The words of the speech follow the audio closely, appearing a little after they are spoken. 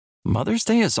Mother's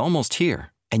Day is almost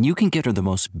here, and you can get her the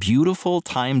most beautiful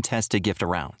time-tested gift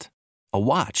around. A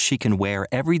watch she can wear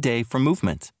every day from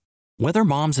Movement. Whether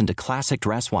mom's into classic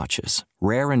dress watches,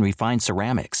 rare and refined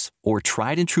ceramics, or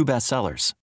tried and true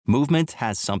bestsellers, Movement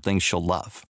has something she'll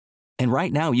love. And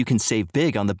right now you can save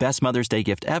big on the best Mother's Day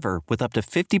gift ever with up to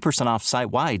 50% off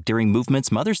site-wide during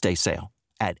Movement's Mother's Day sale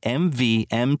at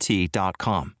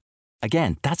MVMT.com.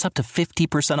 Again, that's up to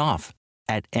 50% off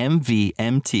at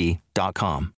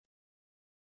MVMT.com.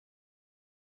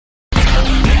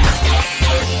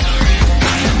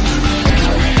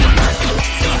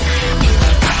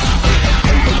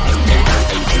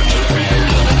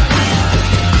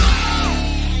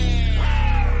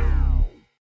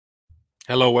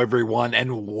 Hello, everyone,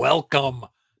 and welcome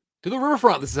to the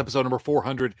Riverfront. This is episode number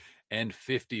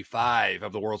 455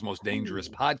 of the world's most dangerous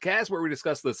podcast, where we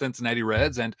discuss the Cincinnati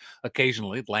Reds and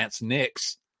occasionally Lance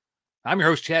Knicks. I'm your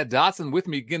host, Chad Dotson. With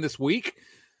me again this week.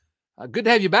 Good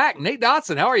to have you back, Nate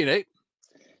Dotson. How are you, Nate?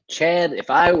 Chad, if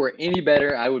I were any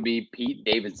better, I would be Pete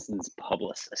Davidson's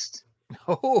publicist.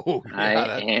 Oh, yeah,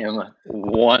 I am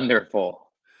wonderful.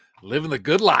 Living the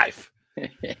good life.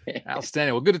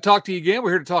 Outstanding. Well, good to talk to you again.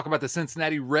 We're here to talk about the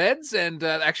Cincinnati Reds and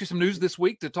actually some news this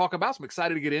week to talk about. So I'm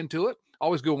excited to get into it.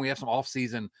 Always good when we have some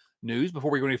off-season news.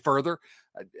 Before we go any further,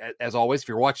 as always, if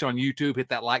you're watching on YouTube, hit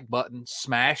that like button,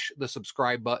 smash the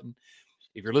subscribe button.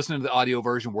 If you're listening to the audio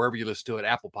version, wherever you listen to it,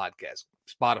 Apple Podcasts,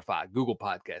 Spotify, Google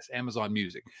Podcasts, Amazon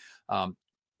Music,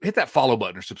 hit that follow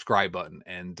button or subscribe button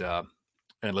and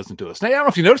listen to us. Now, I don't know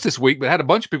if you noticed this week, but I had a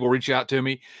bunch of people reach out to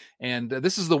me, and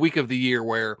this is the week of the year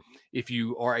where if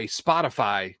you are a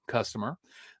Spotify customer,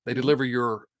 they deliver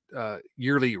your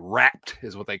yearly Wrapped,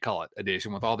 is what they call it,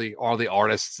 edition with all the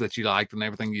artists that you liked and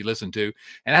everything you listen to.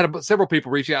 And I had several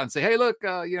people reach out and say, "Hey, look,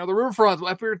 the Riverfront,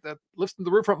 up here, listen to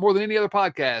the Riverfront more than any other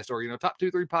podcast, or top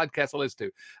 2-3 podcasts I listen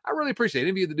to." I really appreciate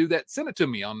any of you to do that. Send it to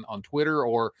me on Twitter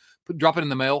or drop it in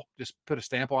the mail. Just put a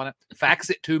stamp on it. Fax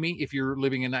it to me if you're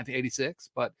living in 1986.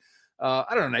 But I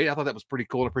don't know, Nate. I thought that was pretty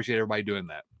cool. I appreciate everybody doing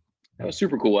that. That was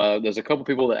super cool. There's a couple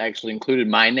people that actually included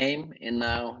my name in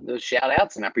those shout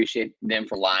outs, and I appreciate them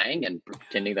for lying and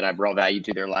pretending that I brought value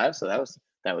to their lives. So that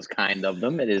was kind of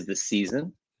them. It is the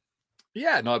season.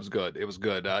 Yeah, no, it was good. It was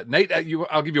good. Nate,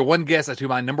 I'll give you one guess as to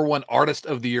my number one artist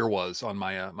of the year was on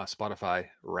my my Spotify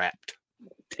Wrapped.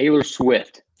 Taylor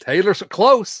Swift.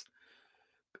 Close.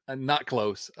 Not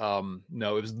close.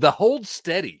 No, it was The Hold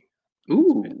Steady.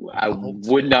 Ooh, I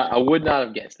would not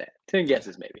have guessed that. 10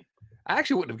 guesses maybe. I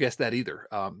actually wouldn't have guessed that either.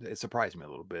 It surprised me a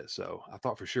little bit. So I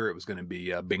thought for sure it was going to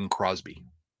be Bing Crosby.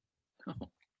 Oh,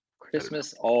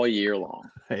 Christmas all year long.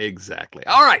 Exactly.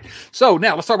 All right. So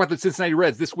now let's talk about the Cincinnati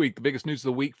Reds this week. The biggest news of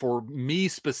the week for me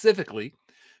specifically,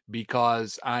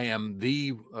 because I am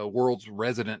the world's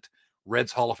resident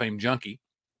Reds Hall of Fame junkie.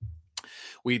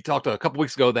 We talked a couple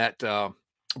weeks ago that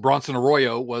Bronson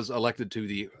Arroyo was elected to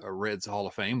the Reds Hall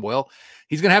of Fame. Well,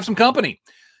 he's going to have some company.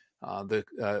 The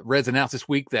Reds announced this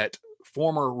week that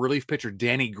former relief pitcher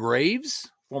Danny Graves,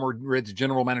 former Reds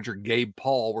general manager Gabe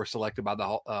Paul were selected by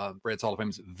the Reds Hall of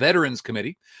Fame's Veterans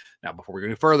Committee. Now, before we go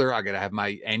any further, I got to have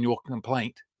my annual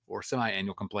complaint or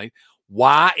semi-annual complaint.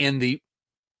 Why in the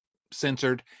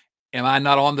censored am I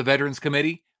not on the Veterans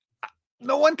Committee?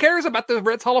 No one cares about the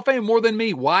Reds Hall of Fame more than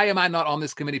me. Why am I not on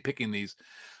this committee picking these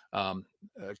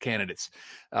candidates?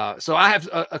 So I have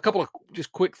a couple of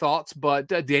just quick thoughts, but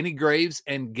Danny Graves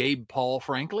and Gabe Paul,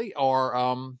 frankly,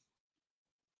 are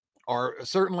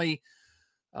certainly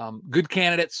good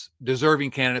candidates,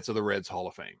 deserving candidates of the Reds Hall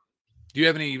of Fame. Do you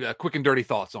have any quick and dirty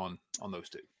thoughts on those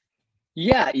two?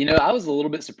 Yeah, I was a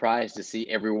little bit surprised to see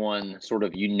everyone sort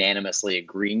of unanimously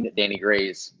agreeing that Danny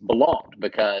Graves belonged,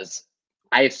 because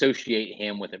I associate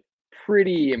him with a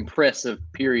pretty impressive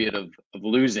period of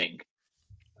losing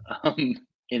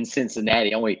in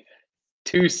Cincinnati. Only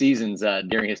 2 seasons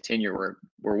during his tenure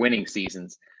were winning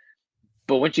seasons.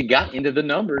 But once you got into the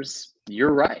numbers,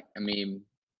 you're right. I mean,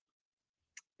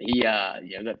 he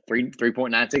that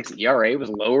 3.96 ERA was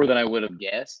lower than I would have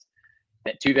guessed.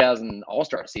 That 2000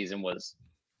 All-Star season was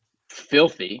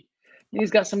filthy. And he's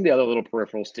got some of the other little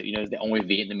peripherals too. He's the only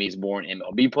Vietnamese-born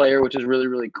MLB player, which is really,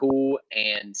 really cool.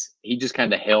 And he just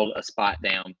kind of held a spot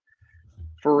down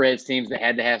for Reds teams that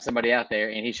had to have somebody out there,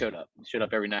 and he showed up. He showed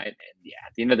up every night. And yeah,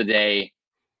 at the end of the day,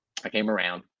 I came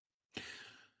around.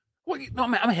 Well,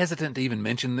 I'm hesitant to even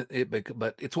mention it,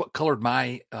 but it's what colored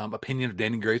my opinion of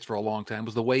Danny Graves for a long time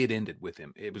was the way it ended with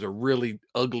him. It was a really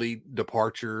ugly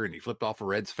departure, and he flipped off a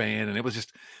Reds fan, and it was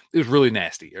really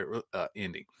nasty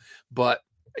ending. But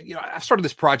I've started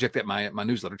this project at my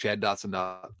newsletter,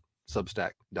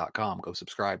 chaddotson.substack.com. Go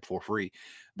subscribe for free.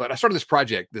 But I started this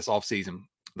project this offseason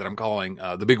that I'm calling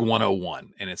the Big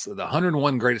 101, and it's the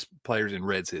 101 greatest players in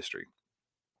Reds history.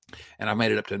 And I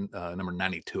made it up to number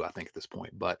 92, I think, at this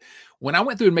point. But when I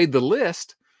went through and made the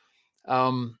list, I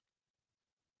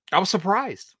was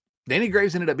surprised. Danny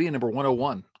Graves ended up being number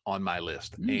 101 on my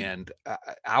list. And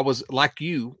I was like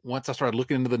you, once I started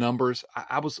looking into the numbers,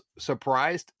 I was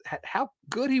surprised at how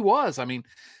good he was. I mean,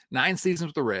 9 seasons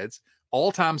with the Reds,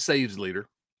 all-time saves leader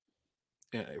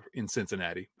in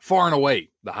Cincinnati, far and away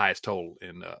the highest total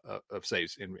of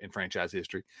saves in franchise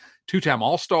history. 2-time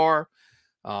All-Star.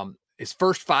 His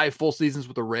first 5 full seasons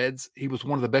with the Reds, he was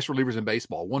one of the best relievers in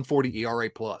baseball, 140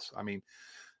 ERA plus. I mean,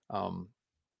 I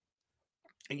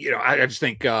just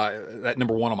think that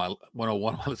number one on my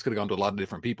 101 list could have gone to a lot of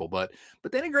different people, but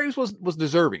Danny Graves was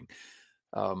deserving.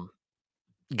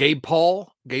 Gabe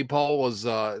Paul was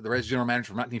the Reds general manager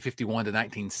from 1951 to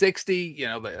 1960.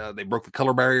 They broke the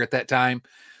color barrier at that time,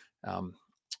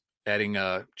 adding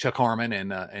Chuck Harmon and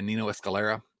Nino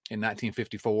Escalera in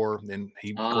 1954. Then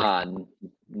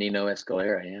Nino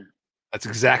Escalera, yeah. That's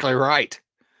exactly right.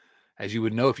 As you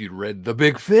would know if you'd read The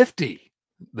Big 50,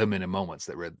 The Men and Moments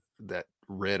that read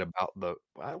about the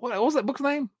what was that book's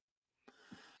name?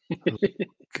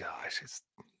 Gosh,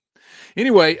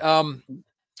 anyway.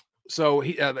 So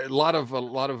he a lot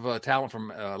of talent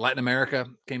from Latin America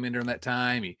came in during that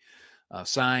time. He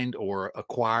signed or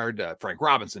acquired Frank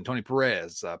Robinson, Tony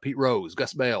Perez, Pete Rose,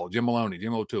 Gus Bell, Jim Maloney,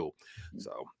 Jim O'Toole.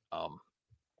 So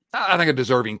I think a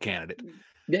deserving candidate.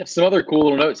 Yeah, some other cool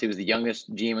little notes. He was the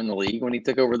youngest GM in the league when he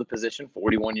took over the position,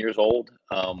 41 years old.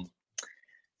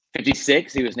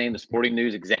 56, he was named the Sporting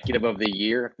News Executive of the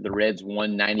Year. The Reds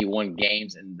won 91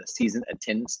 games, and the season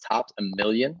attendance topped 1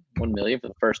 million for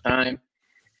the first time.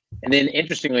 And then,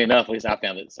 interestingly enough, at least I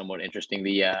found it somewhat interesting,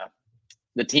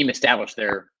 the team established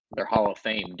their Hall of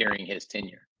Fame during his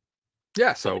tenure.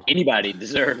 Yeah, so anybody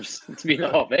deserves to be in the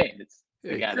Hall of Fame. It's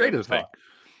creative thing.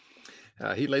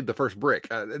 He laid the first brick.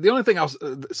 The only thing I'll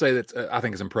say that I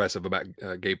think is impressive about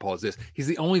Gabe Paul is this. He's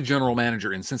the only general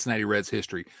manager in Cincinnati Reds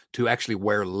history to actually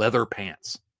wear leather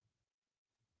pants.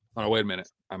 Oh, no, wait a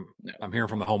minute. I'm hearing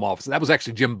from the home office. That was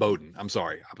actually Jim Bowden. I'm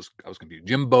sorry. I was confused.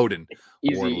 Jim Bowden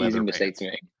wore leather mistake pants. To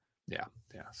make. Yeah.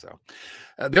 So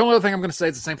the only other thing I'm going to say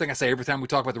is the same thing I say every time we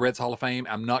talk about the Reds Hall of Fame.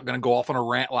 I'm not going to go off on a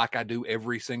rant like I do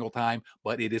every single time,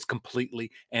 but it is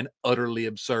completely and utterly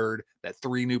absurd that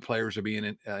 3 new players are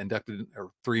being inducted,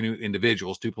 or 3 new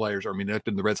individuals, 2 players are being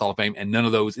inducted in the Reds Hall of Fame, and none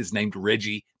of those is named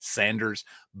Reggie Sanders,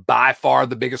 by far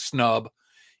the biggest snub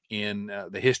in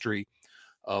the history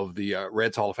of the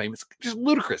Reds Hall of Fame. It's just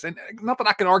ludicrous. And not that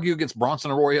I can argue against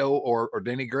Bronson Arroyo or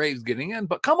Danny Graves getting in,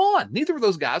 but come on, neither of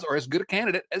those guys are as good a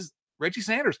candidate as Reggie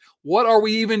Sanders. What are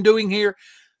we even doing here?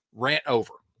 Rant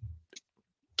over.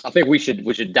 I think we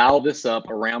should dial this up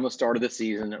around the start of the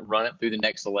season, run it through the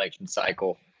next election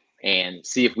cycle, and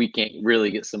see if we can't really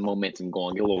get some momentum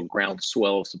going, get a little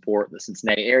groundswell of support in the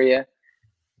Cincinnati area,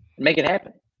 and make it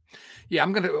happen. Yeah,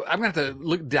 I'm gonna have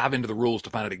to dive into the rules to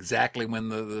find out exactly when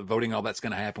the voting, all that's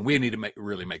going to happen. We need to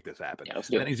really make this happen. Yeah,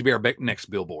 that needs to be our next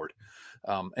billboard,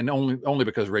 and only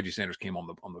because Reggie Sanders came on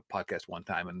the podcast one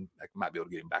time, and I might be able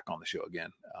to get him back on the show again.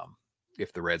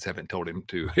 If the Reds haven't told him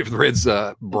to, if the Reds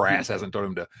brass hasn't told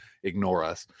him to ignore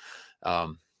us,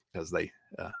 because they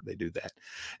do that.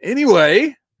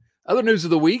 Anyway, other news of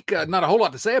the week, not a whole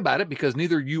lot to say about it because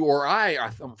neither you or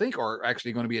I don't think, are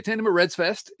actually going to be attending. But Reds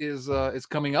Fest is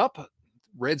coming up.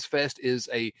 Reds Fest is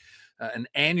an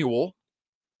annual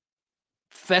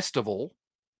festival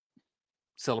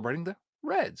celebrating the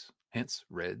Reds, hence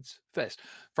Reds Fest.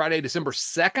 Friday, December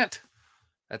 2nd.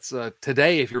 That's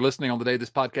today, if you're listening on the day this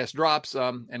podcast drops,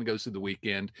 and it goes through the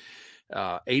weekend.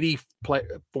 80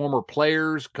 former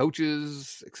players,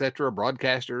 coaches, etc.,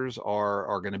 broadcasters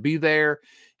are going to be there,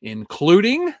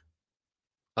 including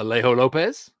Alejo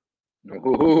Lopez,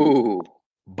 Ooh.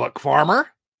 Buck Farmer,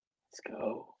 let's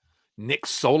go, Nick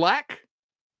Solak,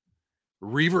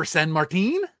 Reiver San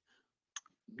Martin.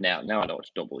 Now I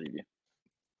don't believe you.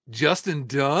 Justin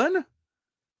Dunn.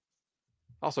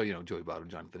 Also, Joey Votto,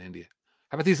 Jonathan India.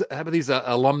 How about these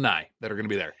alumni that are going to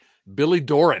be there? Billy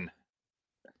Doran,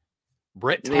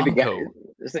 Brett Tomko.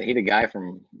 Isn't he the guy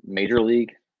from Major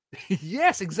League?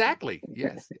 Yes, exactly.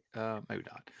 Yes, maybe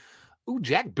not. Ooh,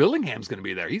 Jack Billingham's going to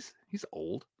be there. He's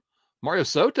old. Mario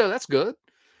Soto, that's good.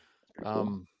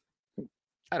 Cool.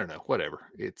 I don't know. Whatever.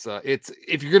 It's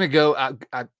if you're going to go,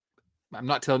 I'm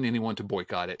not telling anyone to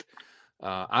boycott it.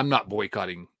 I'm not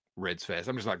boycotting Reds Fest.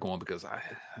 I'm just not going because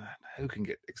who can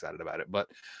get excited about it? But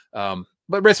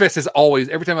Reds Fest is always,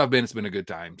 every time I've been, it's been a good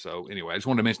time. So anyway, I just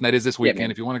wanted to mention that is this weekend. Yeah,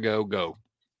 if you want to go.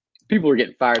 People are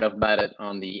getting fired up about it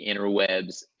on the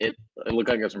interwebs. It looked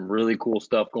like there's some really cool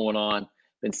stuff going on.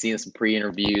 Been seeing some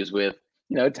pre-interviews with,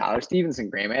 Tyler Stevenson,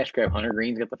 Graham Ashcraft, Hunter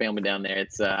Green's got the family down there.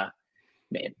 It's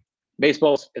man,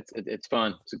 baseball's it's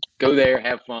fun. So go there,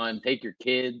 have fun, take your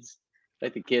kids,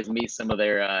 let the kids meet some of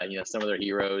their some of their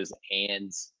heroes,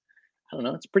 and I don't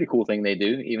know, it's a pretty cool thing they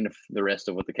do. Even if the rest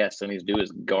of what the Castanedas do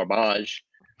is garbage,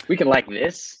 we can like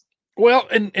this. Well,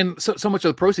 and so much of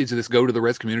the proceeds of this go to the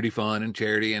Reds Community Fund and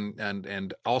charity,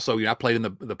 and also, I played in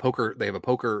the poker. They have a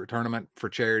poker tournament for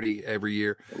charity every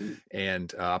year,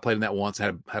 and I played in that once.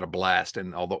 Had a blast,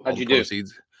 and all the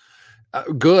proceeds.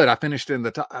 Good. I finished in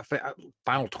the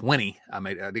final 20. I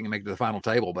didn't make it to the final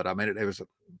table, but I made it. It was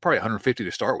probably 150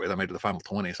 to start with. I made it to the final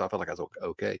 20, so I felt like I was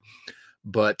okay.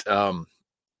 But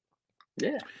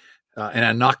yeah, and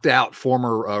I knocked out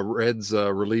former Reds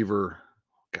reliever.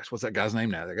 Gosh, what's that guy's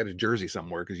name now? They got a jersey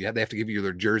somewhere because they have to give you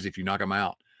their jersey if you knock them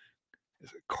out.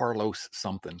 Is it Carlos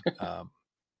something?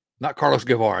 Not Carlos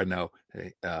Guevara. No,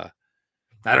 I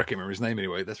don't remember his name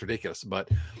anyway. That's ridiculous. But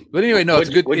anyway, no, it's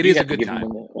good. It is a good time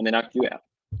when they knocked you out.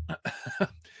 I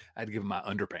had to give him my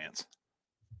underpants.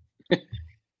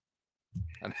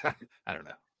 I don't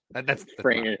know. That's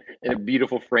frame in a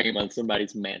beautiful frame on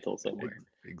somebody's mantle somewhere.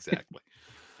 Exactly.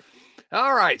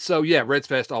 All right. So, yeah, Reds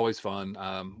Fest, always fun.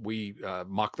 We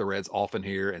mock the Reds often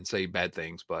here and say bad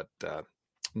things, but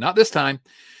not this time.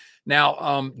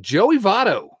 Now, Joey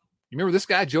Votto. You remember this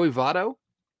guy, Joey Votto?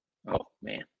 Oh,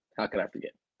 man. How could I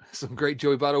forget? Some great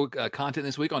Joey Votto content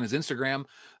this week on his Instagram.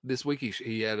 This week,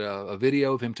 he had a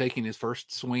video of him taking his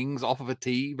first swings off of a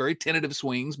tee. Very tentative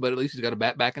swings, but at least he's got a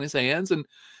bat back in his hands. And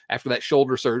after that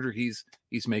shoulder surgery,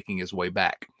 he's making his way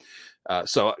back.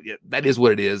 So, yeah, that is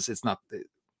what it is. It's not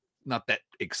that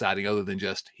exciting other than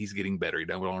just he's getting better. He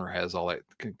no longer has all that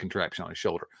contraction on his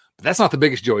shoulder. But that's not the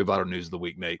biggest Joey Votto news of the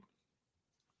week, Nate.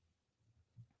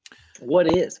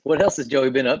 What is? What else has Joey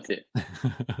been up to?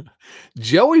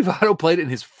 Joey Votto played in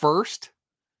his first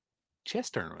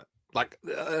chess tournament, like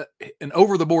an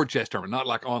over-the-board chess tournament, not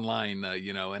like online,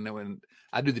 and when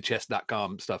I do the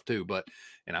chess.com stuff too,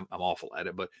 and I'm awful at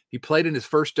it, but he played in his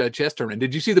first chess tournament.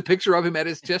 Did you see the picture of him at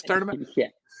his chess tournament? Yeah.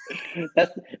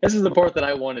 This is the part that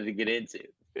I wanted to get into.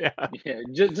 Yeah.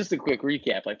 Just a quick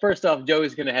recap. Like, first off,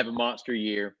 Joey's going to have a monster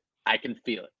year. I can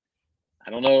feel it. I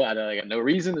don't know. I got no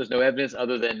reason. There's no evidence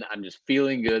other than I'm just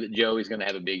feeling good that Joey's going to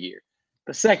have a big year.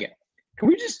 But second, can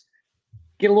we just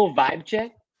get a little vibe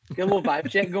check? Get a little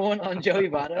vibe check going on Joey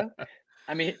Votto?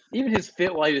 I mean, even his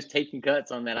fit while he was taking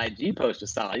cuts on that IG post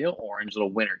was solid. Orange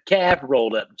little winter cap,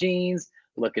 rolled up jeans,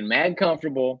 looking mad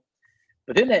comfortable.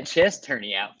 But then that chest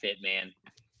tourney outfit, man.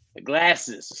 The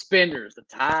glasses, suspenders, the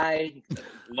tie, the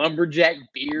lumberjack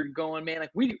beard going, man. Like,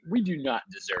 we do not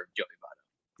deserve Joey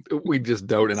Votto. We just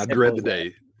don't, and I dread the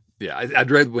day. Yeah, I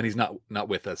dread when he's not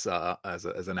with us as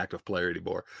an active player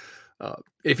anymore.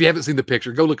 If you haven't seen the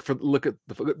picture, go look at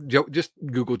just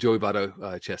Google Joey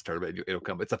Votto chess tournament. It'll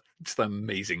come. It's just an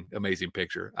amazing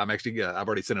picture. I've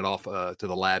already sent it off to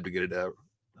the lab to get it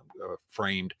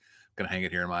framed. I'm gonna hang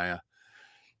it here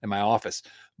in my office.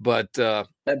 But the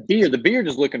beard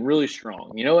is looking really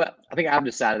strong. You know what? I think I've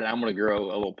decided that I'm going to grow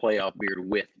a little playoff beard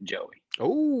with Joey.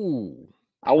 Oh,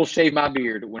 I will shave my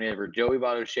beard whenever Joey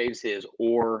Votto shaves his,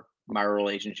 or my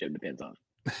relationship depends on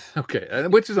it. Okay,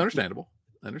 which is understandable.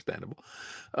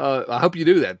 I hope you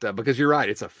do that because you're right.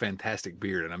 It's a fantastic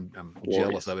beard, and I'm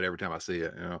jealous of it every time I see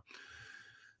it.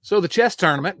 So the chess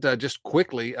tournament, just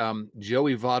quickly,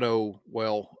 Joey Votto.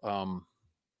 Well,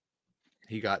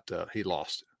 he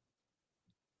lost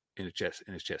in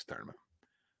his chess tournament.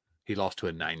 He lost to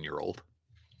a 9-year-old.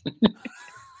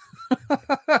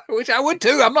 Which I would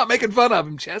too. I'm not making fun of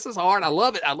him. Chess is hard. I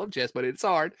love it. I love chess, but it's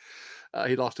hard.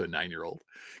 He lost to a 9-year-old.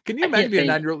 Can you imagine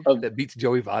a 9-year-old that beats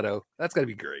Joey Votto? That's got to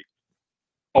be great.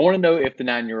 I want to know if the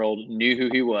 9-year-old knew who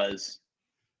he was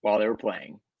while they were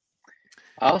playing.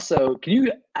 Also,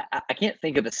 I can't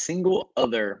think of a single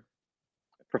other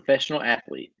professional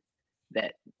athlete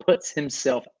that puts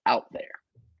himself out there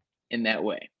in that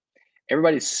way.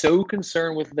 Everybody's so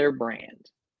concerned with their brand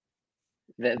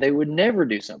that they would never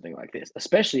do something like this,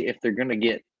 especially if they're going to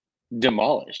get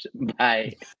demolished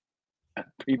by a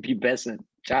prepubescent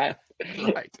child.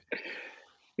 Right.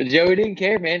 But Joey didn't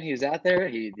care, man. He was out there.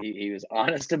 He was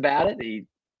honest about it. He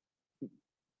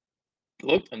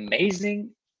looked amazing.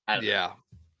 Yeah.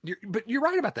 But you're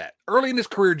right about that. Early in his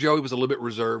career, Joey was a little bit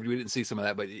reserved. We didn't see some of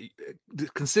that, but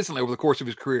consistently over the course of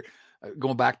his career,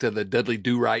 going back to the Dudley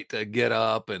Do-Right get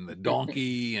up and the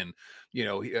donkey, and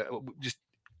just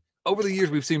over the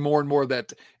years we've seen more and more of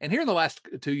that. And here in the last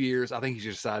 2 years, I think he's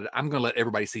just decided I'm going to let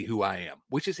everybody see who I am,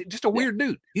 which is just a weird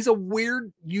dude. He's a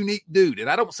weird, unique dude, and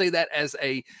I don't say that as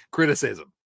a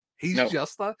criticism. He's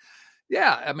just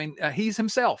Yeah, I mean, he's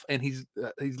himself, and he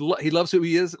loves who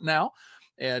he is now,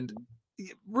 and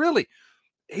really,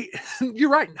 you're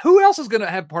right. Who else is going to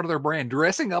have part of their brand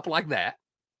dressing up like that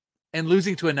and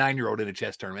losing to a 9-year-old in a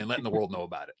chess tournament and letting the world know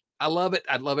about it? I love it.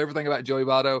 I love everything about Joey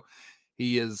Votto.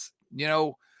 He is,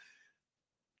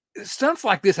 stunts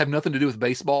like this have nothing to do with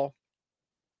baseball.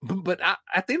 But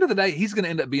at the end of the day, he's going to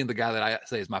end up being the guy that I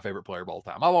say is my favorite player of all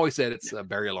time. I've always said it's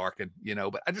Barry Larkin,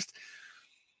 but I just,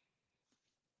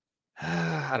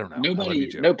 I don't know. No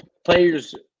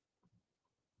players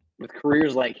with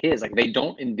careers like his, like they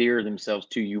don't endear themselves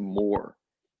to you more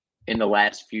in the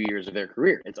last few years of their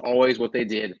career. It's always what they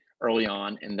did early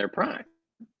on in their prime.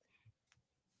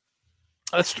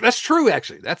 That's true,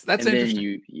 actually. That's and interesting.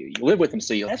 Then you live with him,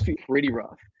 so you last few pretty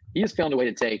rough. He has found a way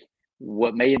to take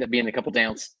what may end up being a couple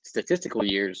down statistical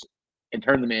years and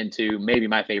turn them into maybe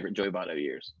my favorite Joey Votto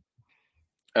years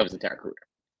of his entire career.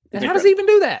 And how does he even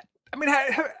do that? I mean,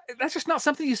 that's just not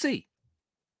something you see.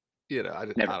 I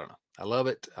don't know. I love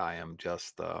it. I am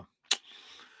just,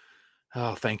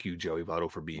 thank you, Joey Votto,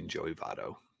 for being Joey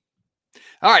Votto.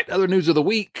 All right, other news of the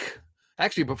week.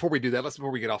 Actually, before we do that,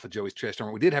 before we get off of Joey's chess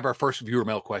tournament, we did have our first viewer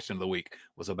mail question of the week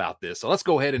was about this. So let's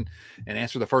go ahead and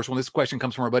answer the first one. This question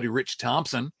comes from our buddy Rich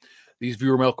Thompson. These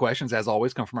viewer mail questions, as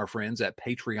always, come from our friends at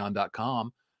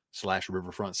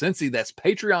patreon.com/RiverfrontCincy. That's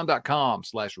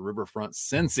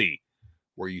patreon.com/RiverfrontCincy,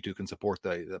 where you too can support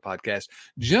the podcast.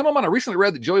 Gentlemen, I recently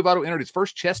read that Joey Votto entered his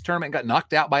first chess tournament and got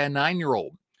knocked out by a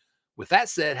 9-year-old. With that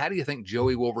said, how do you think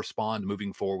Joey will respond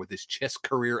moving forward with his chess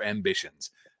career ambitions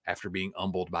after being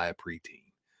humbled by a preteen?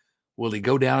 Will he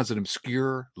go down as an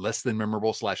obscure, less than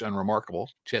memorable / unremarkable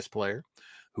chess player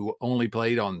who only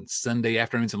played on Sunday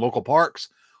afternoons in local parks,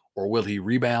 or will he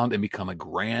rebound and become a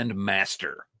grand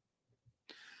master?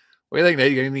 What do you think,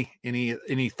 Nate? You got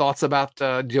any thoughts about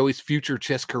Joey's future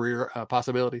chess career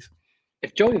possibilities?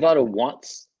 If Joey Votto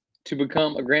wants to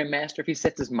become a grandmaster, if he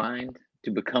sets his mind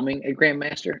to becoming a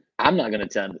grandmaster, I'm not going to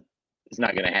tell him it's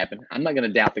not going to happen. I'm not going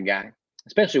to doubt the guy,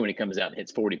 especially when he comes out and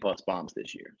hits 40-plus bombs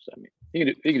this year. So, I mean, he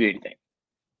can do anything.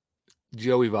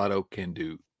 Joey Votto can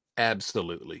do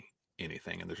absolutely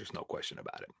anything, and there's just no question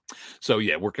about it. So,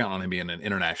 yeah, we're counting on him being an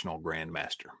international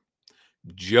grandmaster.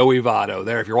 Joey Votto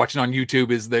there. If you're watching on YouTube,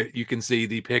 is there? You can see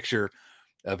the picture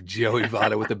of Joey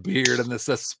Votto with the beard and the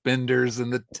suspenders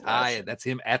and the tie. That's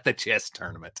him at the chess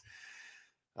tournament.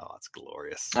 Oh, that's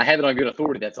glorious. I have it on good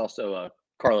authority. That's also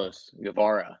Carlos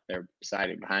Guevara. They're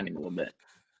beside him, behind him a little bit.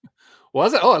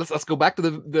 Was it? Oh, let's go back to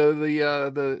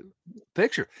the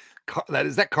picture.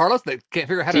 Is that Carlos? That can't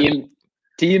figure out how to.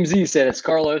 TMZ said it's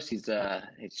Carlos. He's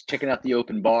checking out the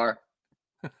open bar.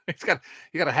 He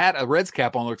got a hat, a Reds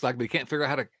cap on, looks like, but he can't figure out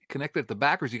how to connect it at the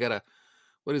back. Or you got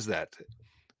what is that?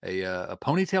 A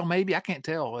ponytail, maybe? I can't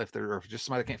tell if just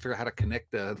somebody that can't figure out how to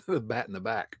connect the bat in the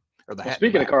back or the hat.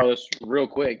 Speaking of Carlos, real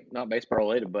quick, not baseball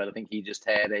related, but I think he just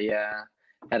had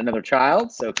another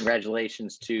child. So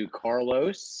congratulations to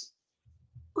Carlos.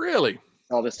 Really?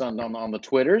 All this on the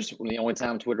Twitters when the only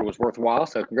time Twitter was worthwhile.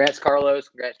 So congrats, Carlos.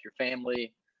 Congrats to your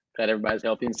family. Glad everybody's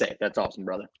healthy and safe. That's awesome,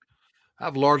 brother.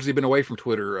 I've largely been away from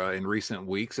Twitter in recent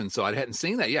weeks, and so I hadn't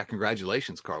seen that. Yeah,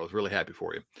 congratulations, Carlos. Really happy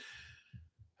for you.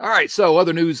 All right, so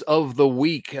other news of the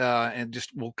week, and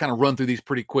just we'll kind of run through these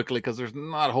pretty quickly because there's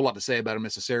not a whole lot to say about him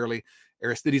necessarily.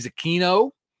 Aristides Aquino,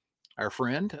 our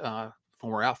friend,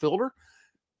 former outfielder,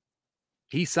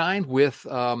 he signed with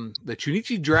the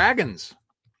Chunichi Dragons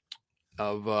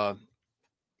of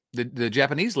the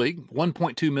Japanese league,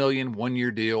 $1.2 million, 1-year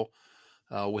deal.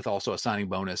 With also a signing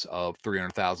bonus of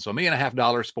 $300,000. So $1.5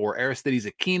 million for Aristides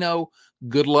Aquino.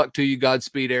 Good luck to you.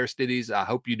 Godspeed, Aristides. I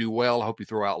hope you do well. I hope you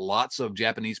throw out lots of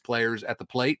Japanese players at the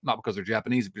plate, not because they're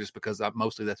Japanese, but just because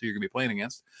mostly that's who you're going to be playing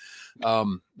against.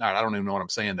 All right, I don't even know what I'm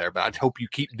saying there, but I hope you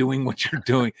keep doing what you're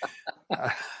doing.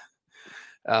 Yeah,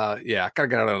 I kind of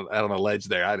got out on a ledge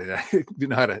there. I didn't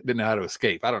know how to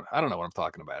escape. I don't know what I'm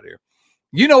talking about here.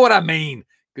 You know what I mean?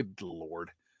 Good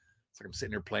Lord. It's like I'm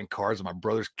sitting here playing cards with my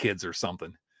brother's kids or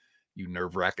something. You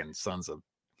nerve-wracking sons of.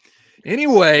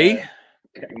 Anyway,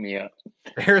 cracking me up.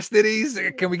 Aristides,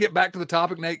 can we get back to the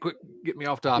topic, Nate? Quick, get me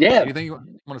off topic. Yeah. Anything you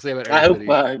want to say about Aristides?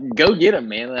 I hope go get him,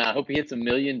 man. I hope he hits 1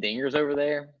 million dingers over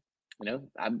there.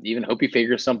 I even hope he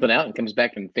figures something out and comes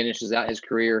back and finishes out his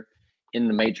career in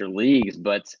the major leagues.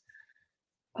 But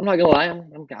I'm not gonna lie,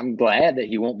 I'm glad that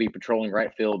he won't be patrolling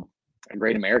right field a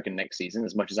Great American next season.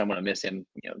 As much as I'm gonna miss him,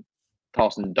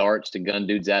 tossing darts to gun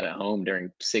dudes out at home during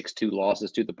 6-2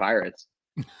 losses to the Pirates.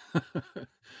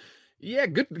 Yeah,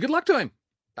 good luck to him.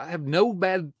 I have no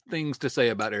bad things to say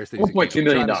about Aristides. $1.2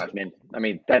 million, man. I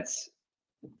mean, that's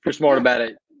if you're smart about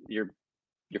it, your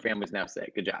family's now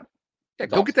set. Good job. Yeah,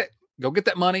 that's Get that. Go get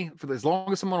that money for as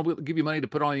long as someone will give you money to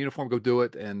put on a uniform. Go do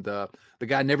it. And the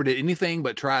guy never did anything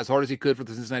but try as hard as he could for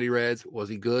the Cincinnati Reds. Was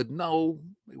he good? No.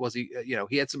 Was he?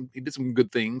 He did some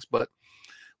good things, but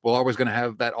we're always going to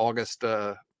have that August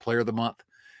Player of the Month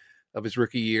of his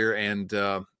rookie year. And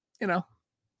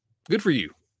good for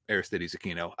you, Aristides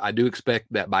Aquino. I do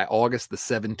expect that by August the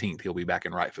 17th, he'll be back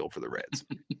in right field for the Reds.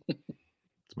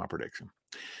 That's my prediction.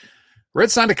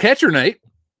 Reds signed a catcher, Nate.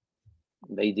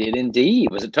 They did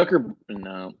indeed. Was it Tucker?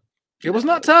 No. It was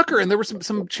not Tucker, and there was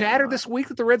some chatter this week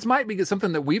that the Reds might be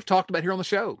something that we've talked about here on the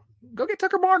show. Go get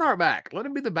Tucker Barnhart back. Let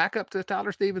him be the backup to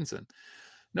Tyler Stevenson.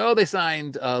 No, they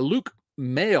signed Luke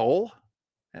Maile.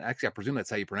 And actually, I presume that's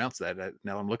how you pronounce that.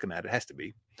 Now I'm looking at it. It has to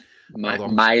be. Mila.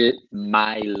 Luke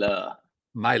Mila.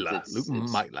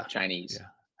 Chinese.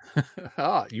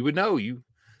 Yeah. You would know. You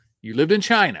lived in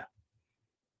China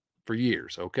for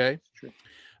years, okay? True.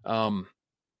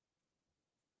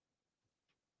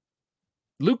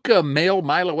 Luke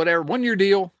Mila, whatever, 1-year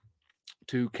deal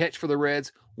to catch for the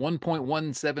Reds,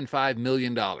 $1.175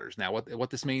 million. Now, what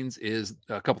this means is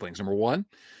a couple things. Number one,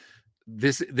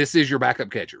 this is your backup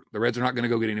catcher. The Reds are not going to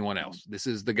go get anyone else. This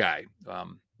is the guy.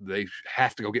 They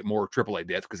have to go get more AAA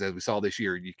depth because, as we saw this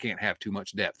year, you can't have too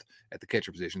much depth at the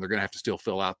catcher position. They're going to have to still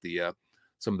fill out the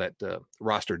some of that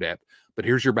roster depth. But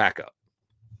here's your backup.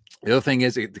 The other thing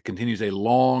is it continues a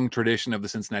long tradition of the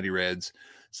Cincinnati Reds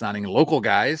signing local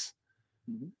guys.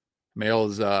 Mm-hmm. Maile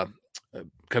is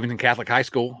Covington Catholic High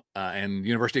School and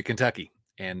University of Kentucky.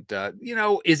 And,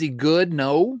 is he good?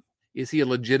 No. Is he a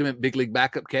legitimate big league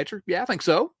backup catcher? Yeah, I think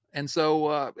so. And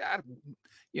so,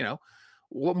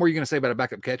 what more are you going to say about a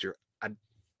backup catcher?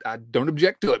 I don't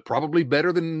object to it. Probably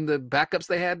better than the backups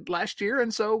they had last year.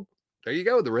 And so there you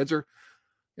go. The Reds are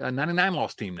a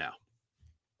 99-loss team now.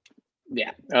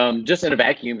 Yeah. Just in a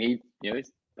vacuum, he's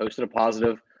posted a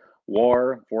positive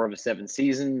WAR 4 of his 7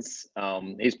 seasons.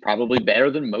 He's probably better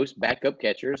than most backup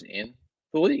catchers in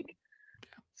the league.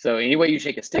 So any way you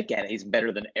shake a stick at it, he's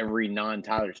better than every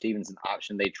non-Tyler Stevenson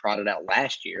option they trotted out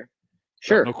last year.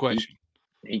 Sure. No question.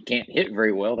 He can't hit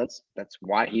very well. That's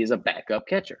why he is a backup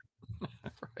catcher.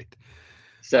 Right.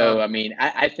 So,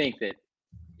 I think that,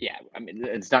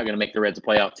 it's not going to make the Reds a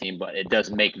playoff team, but it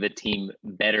does make the team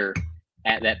better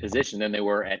at that position than they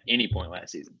were at any point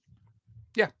last season.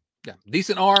 Yeah.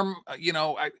 Decent arm.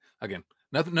 Again,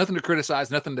 nothing to criticize,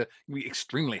 nothing to be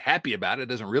extremely happy about. It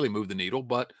doesn't really move the needle,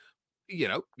 but you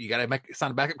got to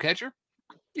sign a backup catcher.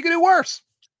 You can do worse.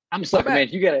 I'm sorry, man.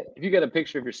 If you got a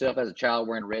picture of yourself as a child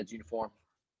wearing a Reds uniform,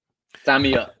 sign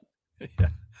me up. Yeah,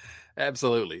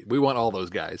 absolutely. We want all those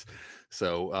guys.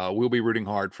 So we'll be rooting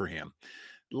hard for him.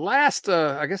 Last,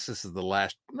 I guess this is the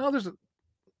last. No, there's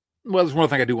one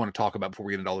thing I do want to talk about before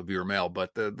we get into all the viewer mail.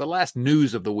 But the last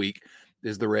news of the week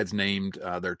is the Reds named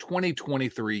their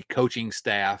 2023 coaching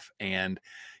staff, and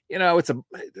it's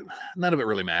none of it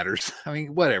really matters. I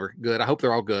mean, whatever. Good. I hope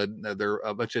they're all good. They're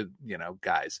a bunch of,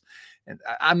 guys. And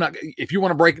I'm not, if you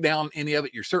want to break down any of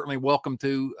it, you're certainly welcome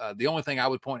to. The only thing I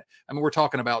would point, we're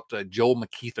talking about Joel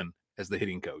McKeithen as the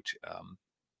hitting coach.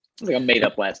 It's like a made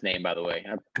up last name, by the way.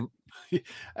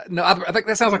 No, I think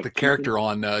that sounds like the character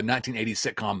on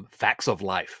 1980s sitcom Facts of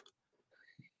Life.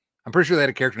 I'm pretty sure they had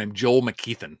a character named Joel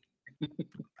McKeithen. I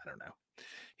don't know.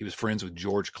 He was friends with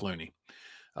George Clooney.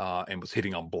 And was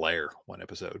hitting on Blair one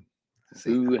episode.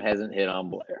 Who hasn't hit on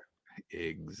Blair?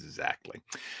 Exactly.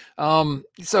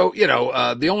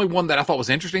 The only one that I thought was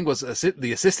interesting was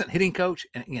the assistant hitting coach.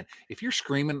 And again, if you're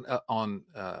screaming on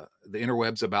the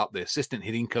interwebs about the assistant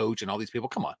hitting coach and all these people,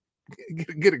 come on,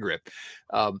 get a grip.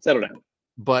 Settle down.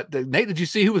 But Nate, did you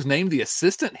see who was named the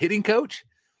assistant hitting coach,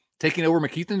 taking over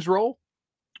McKeithen's role?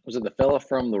 Was it the fella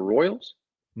from the Royals?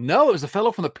 No, it was the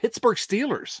fellow from the Pittsburgh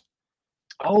Steelers.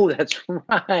 Oh, that's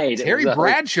right. Terry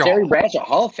Bradshaw.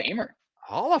 Hall of Famer.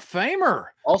 Hall of Famer.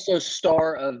 Also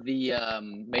star of the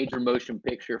major motion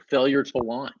picture Failure to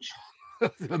Launch.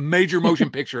 A major motion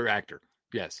picture actor.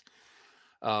 Yes.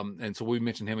 And so we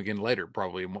mentioned him again later,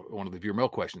 probably in one of the viewer mail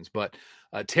questions. But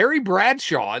Terry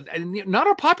Bradshaw, not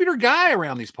a popular guy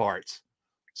around these parts.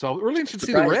 So really interested to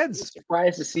see the Reds.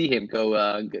 Surprised to see him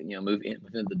go, move in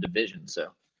within the division. So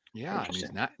yeah, he's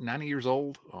 90 years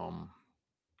old.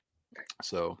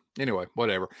 So anyway,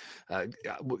 whatever.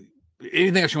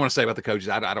 Anything else you want to say about the coaches?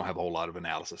 I don't have a whole lot of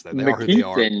analysis. They are who they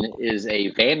are. McKeithen is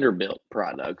a Vanderbilt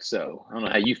product, so I don't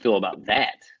know how you feel about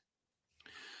that.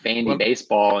 Vandy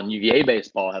baseball and UVA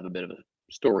baseball have a bit of a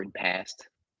storied past.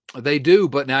 They do,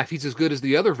 but now if he's as good as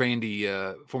the other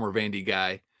former Vandy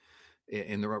guy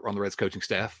on the Reds coaching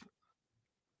staff,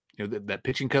 that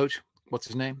pitching coach, what's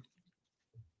his name?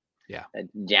 Yeah,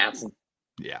 Johnson.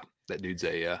 Yeah, that dude's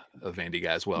a Vandy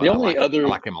guy as well. I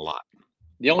like him a lot.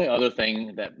 The only other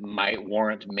thing that might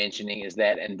warrant mentioning is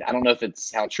that, and I don't know if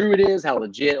it's how true it is, how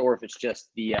legit, or if it's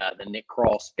just the Nick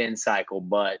Krall spin cycle,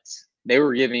 but they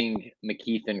were giving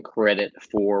McKeithen credit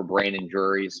for Brandon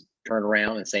Drury's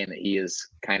turnaround and saying that he has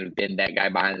kind of been that guy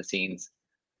behind the scenes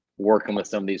working with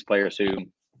some of these players who,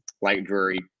 like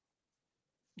Drury,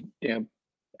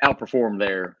 outperformed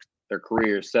their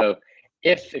careers. So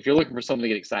if you're looking for something to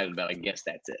get excited about, I guess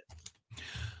that's it.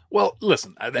 Well,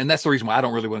 listen, and that's the reason why I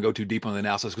don't really want to go too deep on the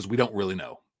analysis, because we don't really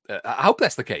know. I hope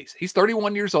that's the case. He's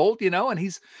 31 years old, and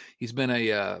he's been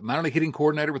a minor league hitting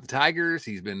coordinator with the Tigers.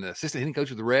 He's been the assistant hitting coach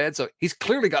with the Reds. So he's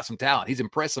clearly got some talent. He's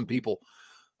impressed some people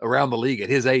around the league at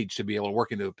his age to be able to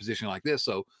work into a position like this.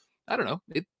 So I don't know.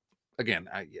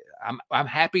 I'm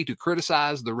happy to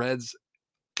criticize the Reds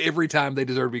every time they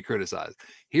deserve to be criticized.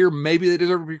 Here, maybe they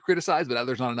deserve to be criticized, but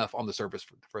there's not enough on the surface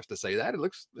for us to say that.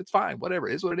 It's fine. Whatever.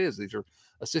 It is what it is. These are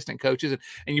assistant coaches.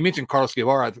 And you mentioned Carlos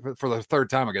Guevara for the third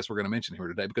time, I guess we're going to mention here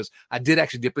today, because I did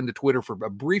actually dip into Twitter for a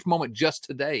brief moment just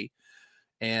today,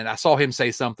 and I saw him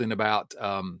say something about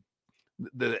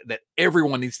that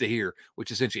everyone needs to hear,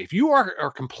 which essentially, if you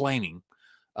are complaining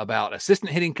about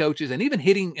assistant hitting coaches and even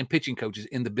hitting and pitching coaches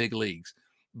in the big leagues,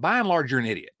 by and large, you're an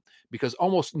idiot. Because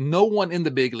almost no one in the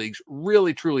big leagues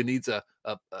really, truly needs a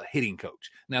hitting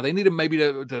coach. Now, they need him maybe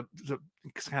to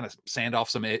kind of sand off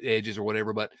some edges or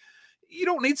whatever, but you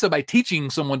don't need somebody teaching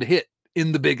someone to hit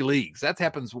in the big leagues. That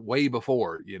happens way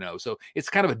before, So it's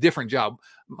kind of a different job.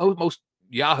 Most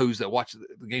yahoos that watch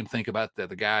the game think about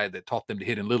the guy that taught them to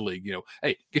hit in Little League.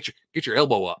 Hey, get your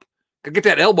elbow up. Get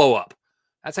that elbow up.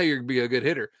 That's how you're going to be a good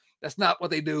hitter. That's not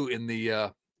what they do in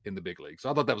the big league. So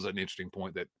I thought that was an interesting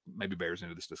point that maybe bears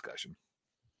into this discussion.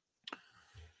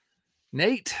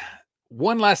 Nate,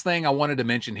 one last thing I wanted to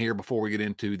mention here before we get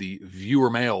into the viewer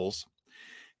mails,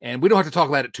 and we don't have to talk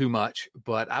about it too much,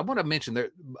 but I want to mention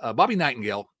that Bobby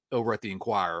Nightingale over at the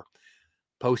Inquirer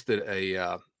posted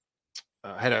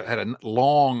had a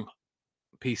long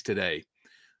piece today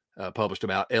published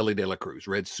about Elly De La Cruz,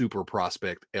 Red super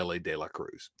prospect Elly De La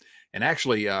Cruz. And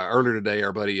actually earlier today,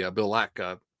 our buddy Bill Lack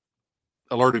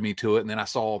alerted me to it, and then I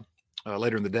saw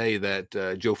later in the day that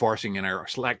Joe Farsing in our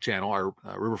Slack channel, our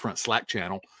Riverfront Slack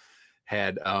channel,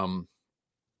 had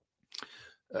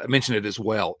mentioned it as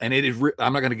well. And it is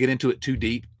I'm not going to get into it too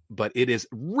deep, but it is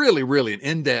really, really an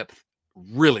in-depth,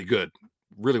 really good,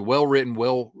 really well-written,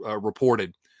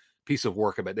 well-reported piece of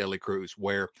work about Elly Cruz,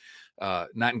 where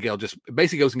Nightingale just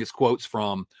basically goes and gets quotes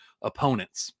from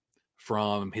opponents,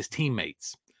 from his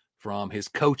teammates, from his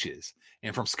coaches,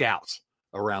 and from scouts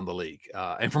around the league,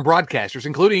 and from broadcasters,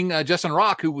 including Justin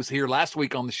Rock, who was here last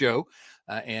week on the show,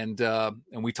 and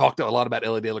we talked a lot about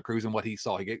Elly De La Cruz and what he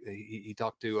saw. He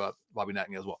talked to Bobby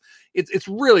Nightingale as well. It's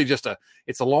really just a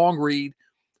long read.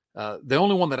 The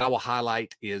only one that I will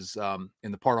highlight is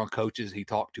in the part on coaches. He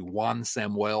talked to Juan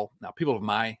Samuel. Now, people of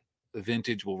my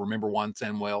vintage will remember Juan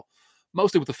Samuel,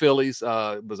 mostly with the Phillies.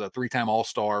 Was a 3-time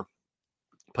All-Star.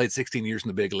 Played 16 years in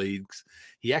the big leagues.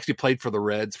 He actually played for the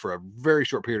Reds for a very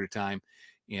short period of time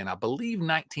in, I believe,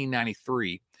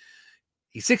 1993.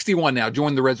 He's 61 now,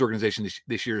 joined the Reds organization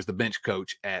this year as the bench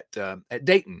coach at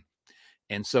Dayton.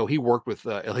 And so he worked with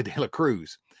Elly De La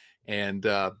Cruz. And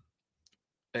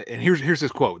here's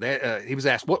his quote. He was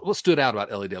asked, what stood out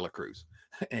about Elly De La Cruz?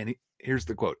 And here's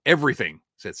the quote. "Everything,"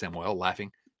 said Samuel,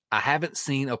 laughing. "I haven't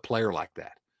seen a player like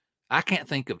that. I can't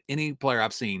think of any player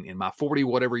I've seen in my 40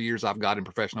 whatever years I've got in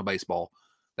professional baseball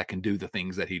that can do the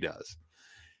things that he does."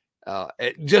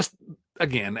 Is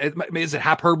it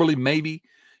hyperbole? Maybe,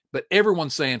 but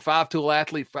everyone's saying 5-tool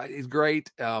athlete. He's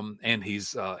great, and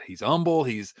he's humble.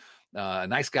 He's a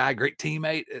nice guy, great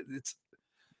teammate.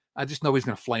 I just know he's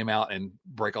going to flame out and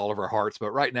break all of our hearts.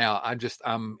 But right now,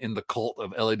 I'm in the cult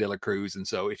of Elly De La Cruz, and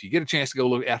so if you get a chance to go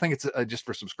look, I think it's just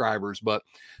for subscribers. But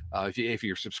if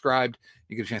you're subscribed,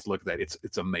 you get a chance to look at that.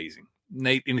 It's amazing.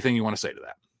 Nate, anything you want to say to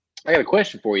that? I got a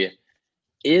question for you.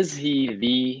 Is he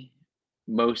the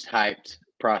most hyped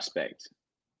prospect?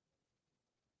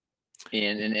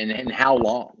 And how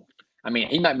long? I mean,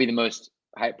 he might be the most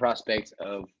hyped prospect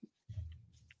of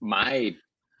my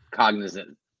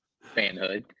cognizant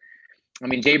fanhood. I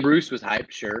mean, Jay Bruce was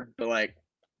hyped, sure, but I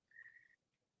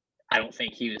don't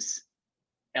think he was.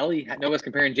 Elly, no one's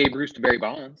comparing Jay Bruce to Barry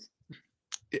Bonds.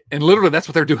 And literally, that's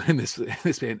what they're doing in this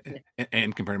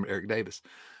and comparing him to Eric Davis.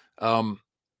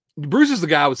 Bruce is the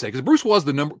guy I would say, because Bruce was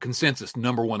the consensus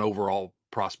number one overall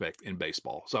prospect in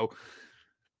baseball. So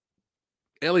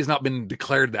Elly's not been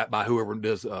declared that by whoever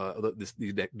does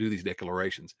do these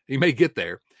declarations. He may get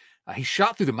there. He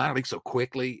shot through the minor league so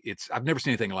quickly. I've never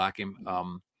seen anything like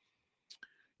him.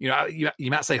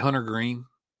 You might say Hunter Green,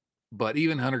 but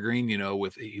even Hunter Green,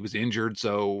 he was injured,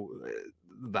 so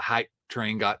the hype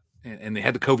train got, and they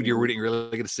had the COVID year, we didn't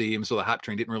really get to see him, so the hype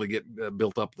train didn't really get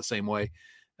built up the same way.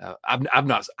 I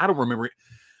don't remember it.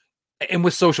 And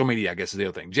with social media, I guess is the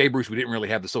other thing. Jay Bruce, we didn't really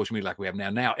have the social media like we have now.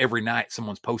 Now every night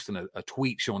someone's posting a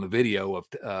tweet showing a video of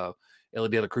Elly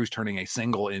De La Cruz turning a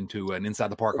single into an inside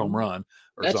the park home run.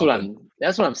 That's what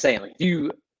I'm saying. Like, if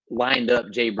you lined up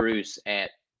Jay Bruce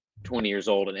at 20 years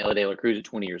old and Elly De La Cruz at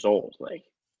 20 years old, like,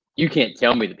 you can't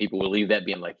tell me that people will leave that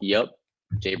being like, "Yep,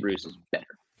 Jay Bruce is better."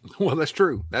 Well, that's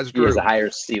true. That's true. He has a higher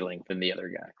ceiling than the other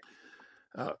guy.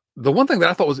 The one thing that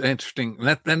I thought was interesting,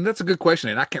 and that's a good question,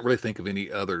 and I can't really think of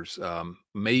any others.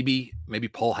 Maybe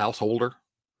Paul Householder,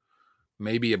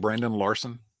 maybe a Brandon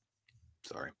Larson.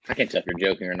 Sorry, I can't tell if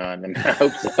you're joking or not. I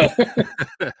hope so.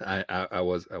 I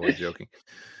was joking.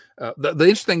 The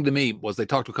interesting to me was they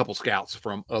talked to a couple scouts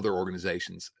from other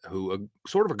organizations who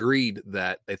sort of agreed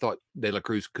that they thought De La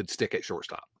Cruz could stick at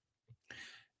shortstop.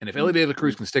 And if Elly De La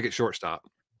Cruz can stick at shortstop,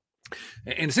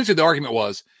 and essentially the argument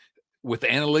was, with the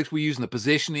analytics we use and the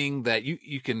positioning, that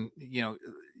you can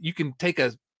take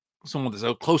someone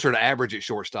that's closer to average at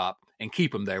shortstop and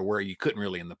keep them there where you couldn't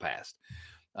really in the past.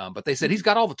 But they said he's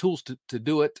got all the tools to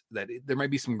do it, that there may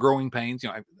be some growing pains.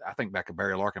 I think back to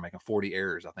Barry Larkin making 40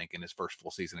 errors, I think, in his first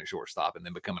full season at shortstop and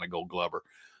then becoming a Gold Glover.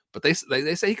 But they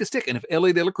say he could stick. And if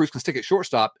Elly De La Cruz can stick at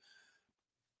shortstop,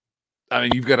 I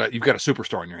mean, you've got a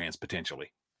superstar in your hands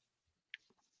potentially.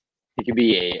 He could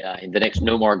be the next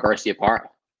Nomar Garciaparra.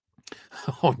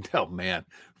 Oh, no, man.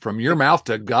 From your mouth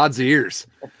to God's ears.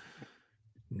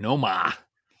 Nomar.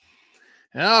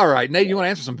 All right, Nate, you want to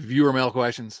answer some viewer mail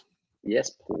questions?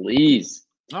 Yes, please.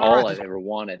 All right. I've ever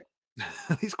wanted.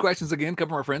 These questions, again, come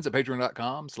from our friends at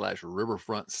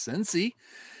patreon.com/riverfrontcincy.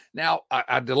 Now,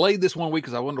 I delayed this 1 week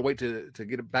because I wanted to wait to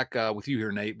get it back with you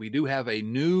here, Nate. We do have a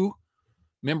new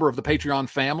member of the Patreon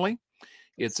family.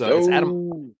 It's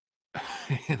Adam.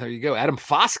 There you go. Adam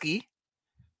Foskey.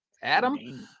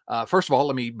 Adam, first of all,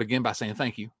 let me begin by saying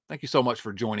thank you. Thank you so much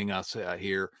for joining us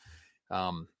here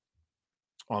on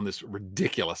this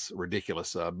ridiculous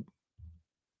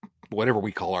whatever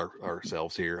we call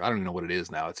ourselves here. I don't even know what it is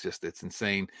now. It's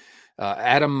insane.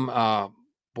 Adam,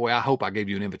 boy, I hope I gave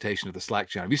you an invitation to the Slack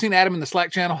channel. Have you seen Adam in the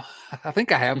Slack channel? I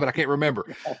think I have, but I can't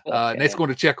remember. Nate's going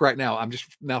to check right now. I'm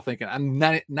just now thinking, I'm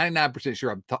 99%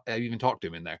 sure I've even talked to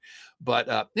him in there.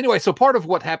 But anyway, so part of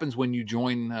what happens when you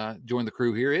join the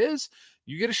crew here is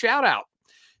you get a shout out,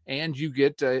 and you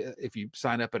get, if you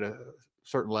sign up at a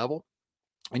certain level,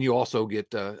 and you also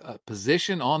get a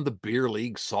position on the Beer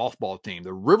League softball team,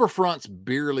 the Riverfront's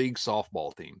Beer League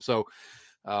softball team. So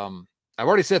I've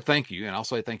already said thank you, and I'll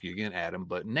say thank you again, Adam.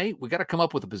 But Nate, we got to come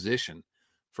up with a position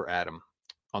for Adam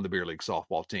on the Beer League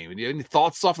softball team. Any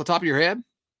thoughts off the top of your head?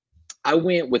 I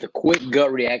went with a quick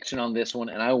gut reaction on this one,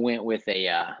 and I went with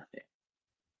a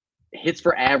hits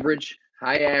for average,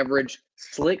 high average,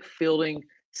 slick fielding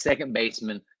second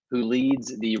baseman who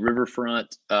leads the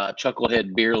Riverfront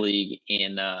Chucklehead Beer League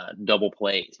in double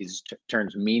plays. He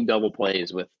turns mean double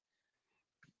plays with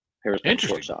Harrisburg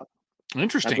shortstop.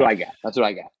 Interesting. That's what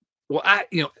I got. Well, I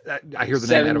hear the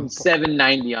name Adam.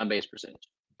 790 on base percentage.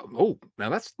 Oh, now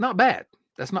that's not bad.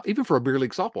 That's not, even for a Beer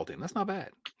League softball team, that's not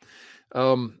bad.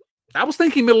 I was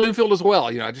thinking middle infield as well.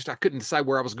 I couldn't decide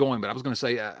where I was going, but I was going to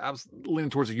say I was leaning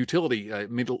towards a utility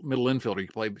middle infielder. You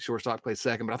can play shortstop, play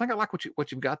second, but I think I like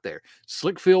what you've got there.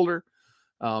 Slick fielder,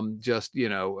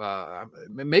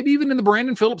 maybe even in the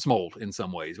Brandon Phillips mold in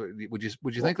some ways. Would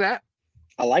you think that?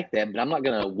 I like that, but I'm not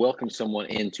going to welcome someone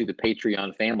into the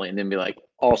Patreon family and then be like,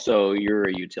 also, you're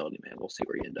a utility man. We'll see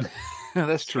where you end up.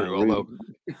 That's true. Although,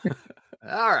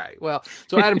 all right. Well,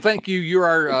 so Adam, thank you.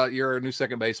 You're our new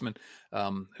second baseman.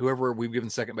 Whoever we've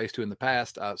given second base to in the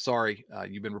past, sorry,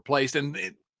 you've been replaced. And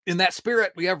in that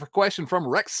spirit, we have a question from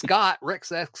Rex Scott.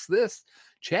 Rex asks this: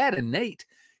 Chad and Nate,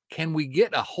 can we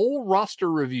get a whole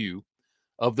roster review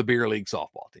of the Beer League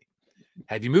softball team?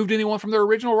 Have you moved anyone from their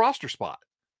original roster spot?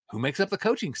 Who makes up the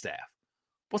coaching staff?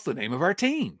 What's the name of our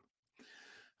team?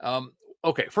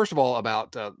 Okay, first of all,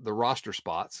 about the roster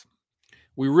spots,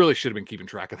 we really should have been keeping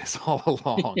track of this all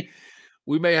along.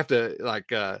 We may have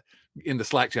to, in the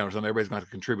Slack channel or something, everybody's going to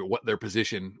contribute what their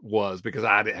position was, because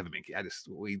I haven't been.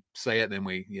 We say it, and then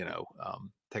we,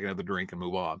 take another drink and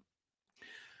move on.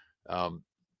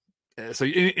 So,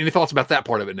 any thoughts about that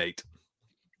part of it, Nate?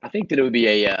 I think that it would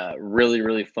be a really,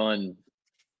 really fun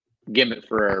gimmick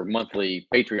for our monthly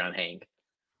Patreon hang.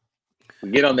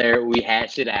 We get on there, we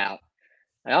hash it out.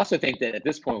 I also think that at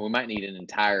this point we might need an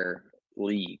entire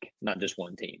league, not just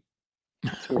one team.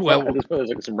 So well, this was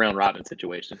like some round robin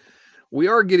situation.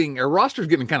 Our roster's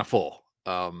getting kind of full,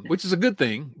 which is a good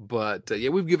thing. But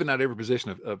we've given out every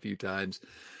position a few times.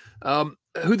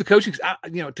 Who the coaching?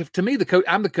 To me, the coach.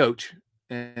 I'm the coach,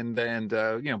 and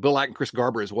Bill Lack and Chris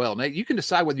Garber as well. Nate, you can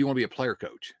decide whether you want to be a player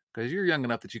coach because you're young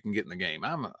enough that you can get in the game.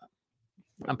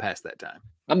 I'm past that time.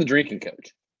 I'm the drinking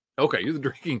coach. Okay, you're the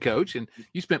drinking coach, and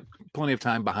you spent plenty of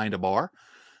time behind a bar.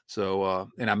 So,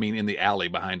 and I mean in the alley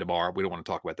behind a bar. We don't want to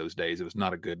talk about those days. It was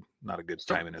not a good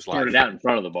time in his life. Started out in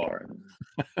front of the bar.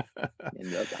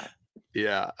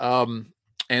 Yeah.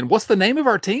 And what's the name of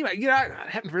our team? I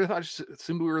hadn't really thought. I just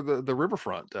assumed we were the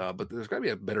Riverfront. But there's got to be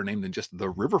a better name than just the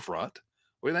Riverfront.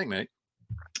 What do you think, Nate?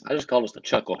 I just called us the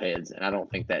Chuckleheads, and I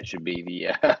don't think that should be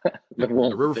the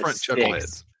Riverfront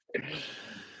Chuckleheads.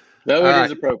 Though it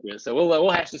is appropriate. So we'll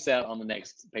hash this out on the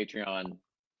next Patreon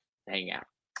hangout.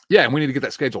 Yeah, and we need to get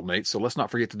that scheduled, Nate. So let's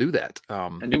not forget to do that.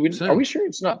 And are we sure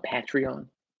it's not Patreon?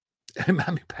 It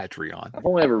might be Patreon. I've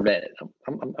only ever read it.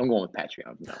 I'm going with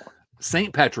Patreon from now on.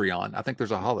 Saint Patreon. I think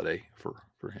there's a holiday for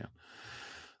him.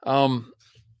 All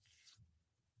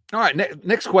right.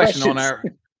 Next question on our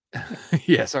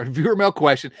yes, our viewer mail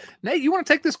question. Nate, you want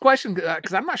to take this question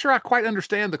because I'm not sure I quite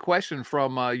understand the question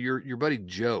from your buddy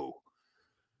Joe.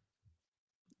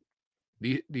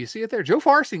 Do you see it there? Joe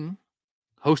Farsing,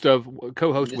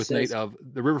 co-host with Nate of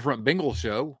the Riverfront Bengals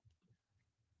show.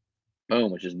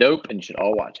 Boom, which is dope, and you should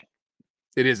all watch it.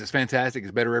 It is. It's fantastic.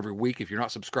 It's better every week. If you're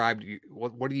not subscribed,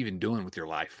 what are you even doing with your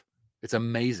life? It's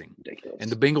amazing. Ridiculous.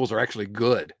 And the Bengals are actually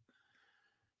good.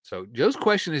 So Joe's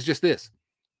question is just this.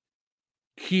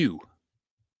 Q.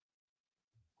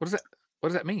 What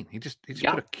does that mean? He just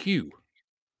put a Q.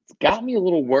 It's got me a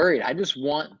little worried. I just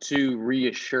want to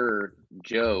reassure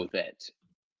Joe that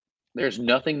there's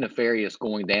nothing nefarious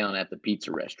going down at the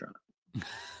pizza restaurant.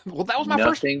 Well, that was my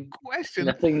first question.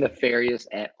 Nothing nefarious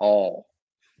at all.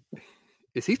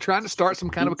 Is he trying to start some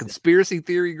kind of a conspiracy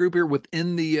theory group here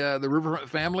within the Riverfront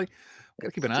family? Got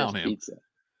to keep an eye on him. Pizza.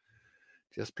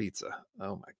 Just pizza.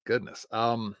 Oh my goodness.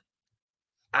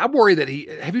 I worry that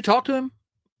have you talked to him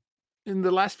in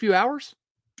the last few hours?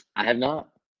 I have not.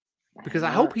 Because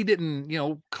I hope he didn't,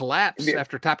 collapse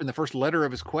after typing the first letter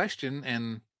of his question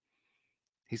and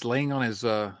he's laying on his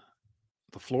the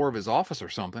floor of his office or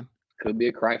something. Could be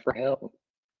a cry for help.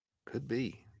 Could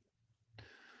be.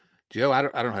 Joe, I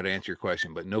don't know how to answer your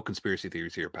question, but no conspiracy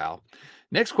theories here, pal.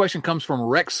 Next question comes from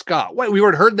Rex Scott. Wait, we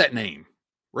already heard that name.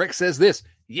 Rex says this.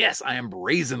 Yes, I am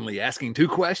brazenly asking 2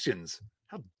 questions.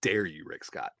 How dare you, Rex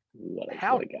Scott? What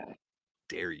a guy.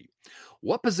 Dare you?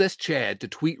 What possessed Chad to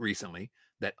tweet recently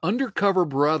that Undercover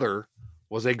Brother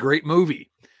was a great movie?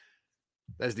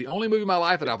 That is the only movie in my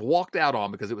life that I've walked out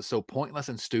on because it was so pointless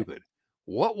and stupid.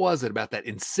 What was it about that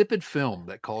insipid film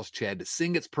that caused Chad to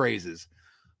sing its praises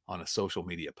on a social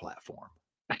media platform?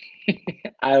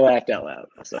 I laughed out loud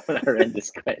when I read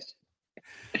this question.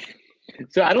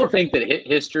 So I don't think that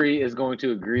history is going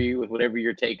to agree with whatever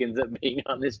your take ends up being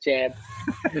on this, Chad.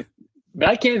 But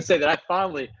I can say that I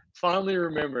fondly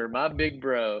remember my big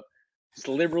bro just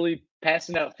liberally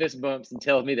passing out fist bumps and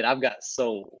telling me that I've got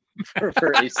soul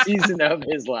for a season of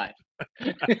his life.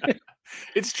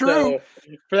 It's true. So,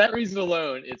 for that reason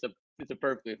alone, it's a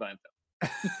perfectly fine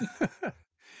film.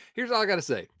 Here's all I got to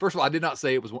say. First of all, I did not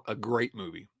say it was a great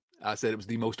movie. I said it was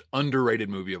the most underrated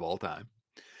movie of all time,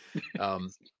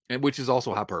 and which is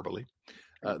also hyperbole.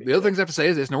 The other things I have to say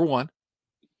is this. Number one,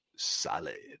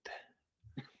 solid.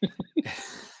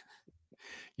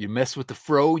 You mess with the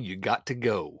fro, you got to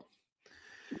go.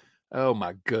 Oh,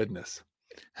 my goodness.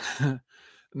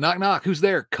 Knock, knock. Who's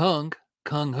there? Kung.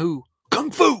 Kung who?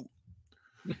 Kung Fu.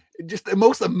 Just the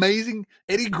most amazing.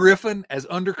 Eddie Griffin as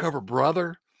Undercover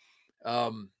Brother.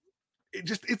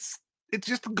 It's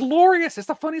just glorious. It's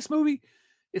the funniest movie.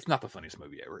 It's not the funniest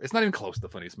movie ever. It's not even close to the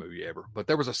funniest movie ever. But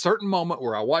there was a certain moment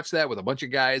where I watched that with a bunch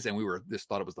of guys and we just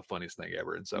thought it was the funniest thing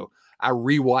ever. And so I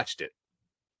rewatched it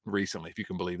recently, if you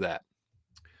can believe that.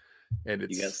 And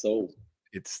you got soul.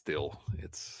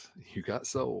 You got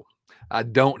soul. I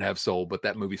don't have soul, but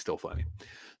that movie's still funny.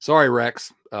 Sorry,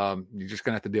 Rex. You're just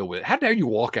gonna have to deal with it. How dare you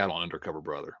walk out on Undercover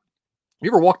Brother? You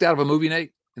ever walked out of a movie,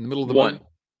 Nate, in the middle of the night?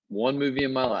 One movie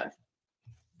in my life.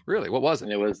 Really? What was it?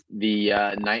 And it was the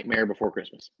Nightmare Before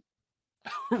Christmas.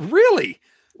 Really?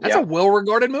 That's a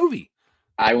well-regarded movie.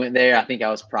 I went there. I think I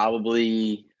was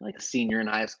probably like a senior in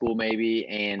high school, maybe,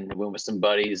 and went with some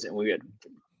buddies, and we had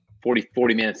 40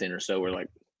 minutes in or so. We're like,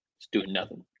 just doing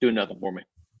nothing for me.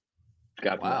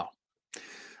 God, wow.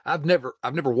 I've never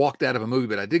walked out of a movie,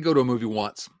 but I did go to a movie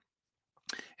once,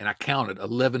 and I counted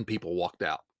 11 people walked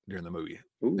out during the movie.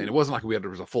 Ooh. And it wasn't like there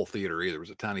was a full theater either. It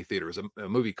was a tiny theater. It was a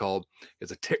movie called,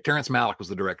 Terrence Malick was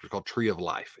the director, called Tree of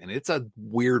Life. And it's a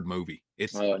weird movie. I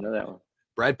know that one.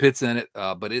 Brad Pitt's in it,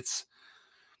 but it's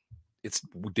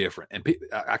different. And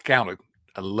I counted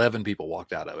 11 people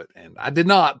walked out of it, and I did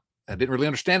not. I didn't really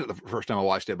understand it the first time I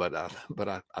watched it, but I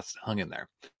hung in there.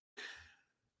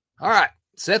 All right.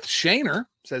 Seth Shaner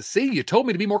says, see, you told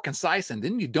me to be more concise, and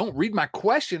then you don't read my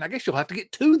question. I guess you'll have to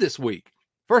get 2 this week.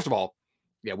 First of all,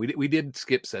 yeah, we did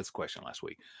skip Seth's question last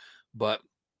week. But,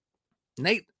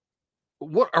 Nate,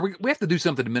 what are we have to do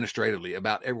something administratively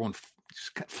about everyone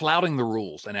just flouting the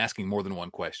rules and asking more than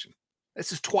one question.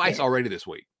 This is twice already this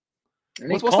week.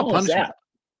 What's the punishment?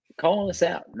 Calling us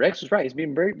out. Rex was right. He's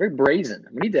being very, very brazen.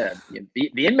 We need to.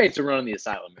 The inmates are running the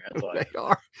asylum. That's all.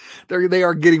 They are. They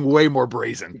are getting way more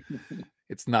brazen.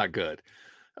 It's not good.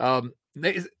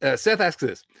 Seth asks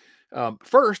this.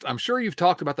 First, I'm sure you've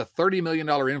talked about the $30 million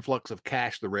influx of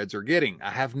cash the Reds are getting.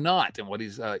 I have not, and what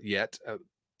he's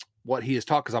what he has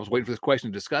talked, because I was waiting for this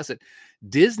question to discuss it.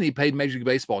 Disney paid Major League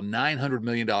Baseball $900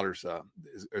 million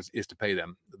is to pay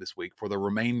them this week for the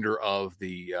remainder of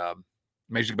the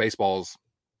Major League Baseball's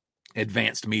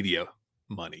advanced media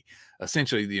money.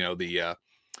 Essentially, the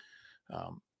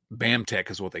BAMTech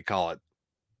is what they call it.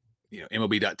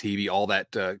 MLB.TV, all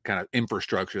that kind of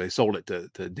infrastructure. They sold it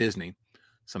to Disney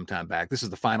some time back. This is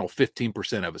the final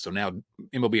 15% of it. So now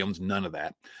MLB owns none of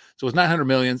that. So it's $900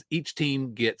 million. Each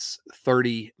team gets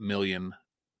 $30 million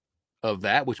of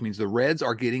that, which means the Reds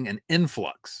are getting an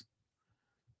influx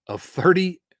of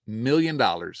 $30 million.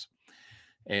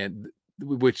 And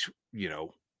which, let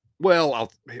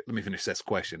me finish this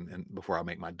question and before I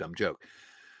make my dumb joke.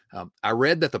 I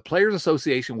read that the Players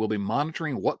Association will be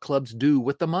monitoring what clubs do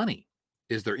with the money.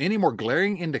 Is there any more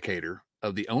glaring indicator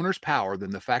of the owner's power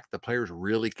than the fact that the players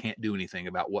really can't do anything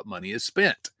about what money is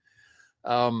spent?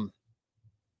 Well,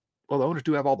 the owners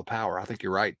do have all the power. I think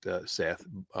you're right, Seth.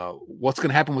 What's going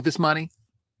to happen with this money?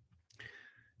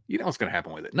 What's going to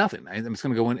happen with it? Nothing. It's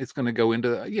going to go in. It's going to go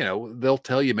into, they'll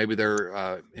tell you maybe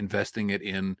they're investing it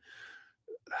in,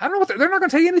 I don't know what they're not going to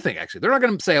tell you anything. Actually, they're not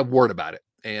going to say a word about it.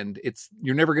 And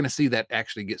you're never going to see that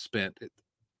actually get spent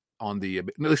on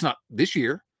at least not this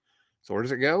year. So where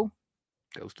does it go?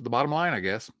 Goes to the bottom line, I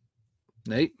guess.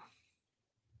 Nate?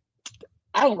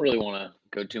 I don't really want to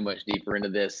go too much deeper into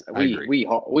this. agree.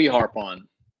 We harp on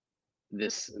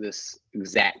this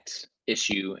exact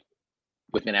issue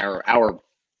within our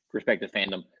respective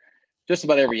fandom just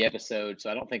about every episode. So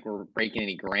I don't think we're breaking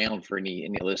any ground for any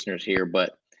listeners here,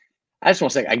 but I just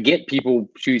want to say I get people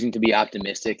choosing to be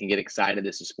optimistic and get excited.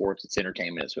 This is sports. It's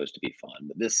entertainment. It's supposed to be fun.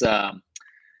 But this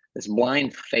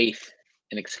blind faith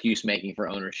and excuse making for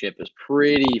ownership is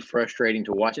pretty frustrating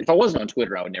to watch. If I wasn't on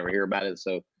Twitter, I would never hear about it.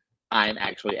 So I'm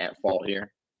actually at fault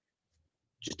here.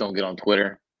 Just don't get on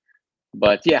Twitter.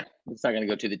 But yeah, it's not going to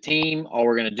go to the team. All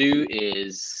we're going to do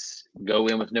is go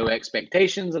in with no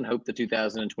expectations and hope the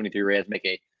 2023 Reds make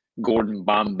a Gordon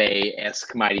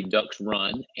Bombay-esque Mighty Ducks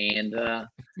run and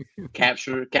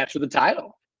capture the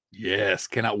title. Yes,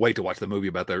 cannot wait to watch the movie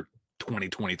about their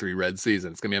 2023 Reds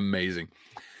season. It's gonna be amazing.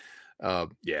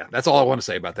 Yeah, that's all I want to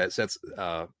say about that. That's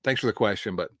thanks for the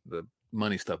question, but the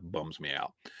money stuff bums me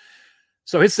out.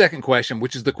 So his second question,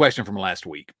 which is the question from last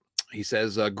week, he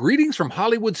says, "Greetings from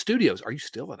Hollywood Studios." Are you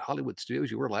still at Hollywood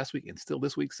Studios? You were last week and still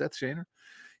this week, Seth Shaner?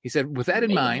 He said, with that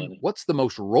in mind, what's the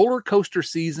most roller coaster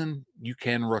season you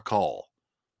can recall?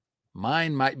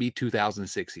 Mine might be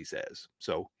 2006, he says.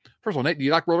 So, first of all, Nate, do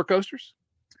you like roller coasters?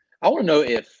 I want to know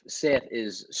if Seth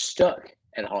is stuck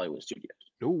at Hollywood Studios.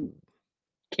 Ooh.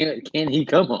 Can he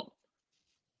come home?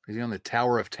 Is he on the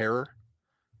Tower of Terror?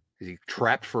 Is he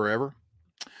trapped forever?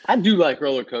 I do like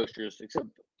roller coasters, except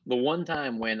the one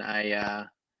time when I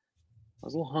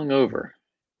was a little hungover.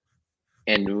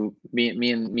 And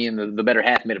me and the better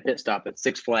half made a pit stop at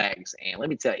Six Flags. And let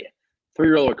me tell you, 3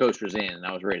 roller coasters in, and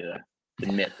I was ready to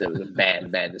admit that it was a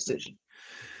bad decision.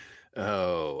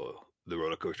 Oh, the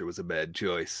roller coaster was a bad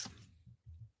choice.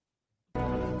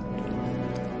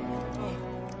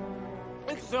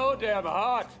 It's so damn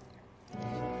hot.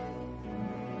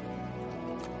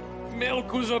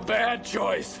 Milk was a bad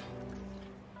choice.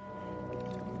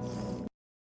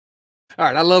 All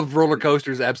right, I love roller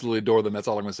coasters. Absolutely adore them. That's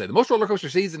all I'm going to say. The most roller coaster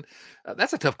season,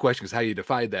 that's a tough question because how you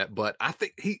define that. But I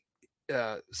think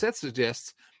Seth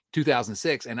suggests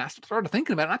 2006, and I started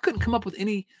thinking about it. And I couldn't come up with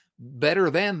any better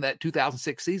than that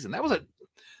 2006 season. That was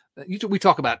we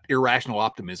talk about irrational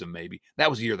optimism. Maybe that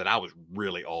was a year that I was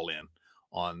really all in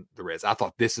on the Reds. I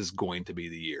thought this is going to be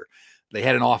the year. They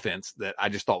had an offense that I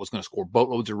just thought was going to score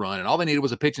boatloads of run, and all they needed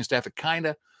was a pitching staff to kind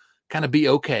of be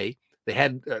okay. They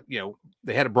had,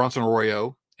 they had a Bronson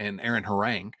Arroyo and Aaron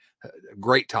Harang, a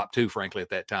great top 2, frankly, at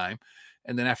that time.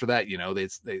 And then after that,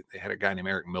 they had a guy named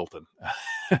Eric Milton,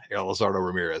 Elizardo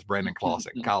Ramirez, Brandon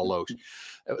Clausen, Kyle Loesch.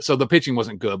 So the pitching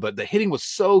wasn't good, but the hitting was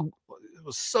so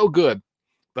good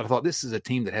But I thought this is a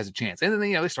team that has a chance. And then,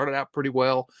 they started out pretty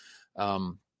well.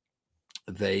 Let's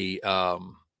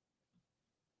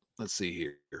see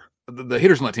here. The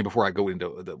hitters on that team, before I go into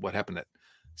what happened that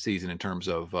season in terms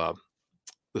of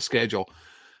the schedule,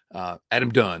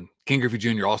 Adam Dunn, King Griffey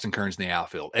Jr., Austin Kearns in the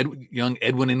outfield. Young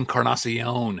Edwin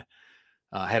Encarnacion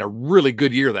had a really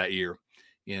good year that year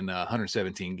in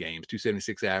 117 games,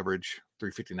 276 average,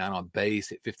 359 on base,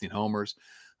 hit 15 homers.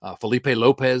 Felipe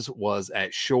Lopez was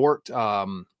at short.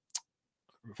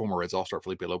 Former Reds All-Star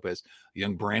Felipe Lopez.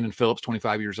 Young Brandon Phillips,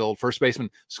 25 years old. First baseman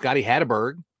Scotty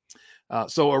Hatteberg.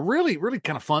 So a really, really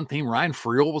kind of fun team. Ryan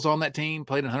Friel was on that team,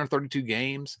 played in 132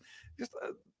 games. Just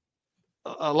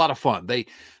a lot of fun. They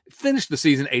finished the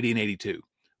season 80-82,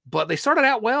 but they started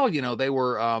out well. They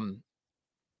were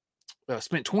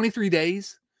spent 23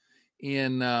 days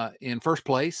in first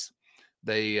place.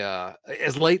 They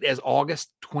as late as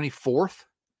August 24th,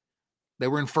 they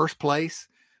were in first place.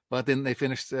 But then they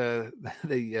finished the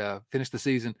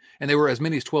season, and they were as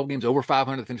many as 12 games over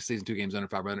 500. They finished the season 2 games under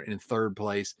 500. And in third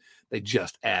place, they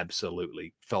just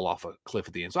absolutely fell off a cliff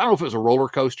at the end. So I don't know if it was a roller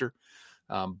coaster,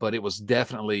 but it was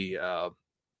definitely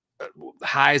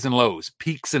highs and lows,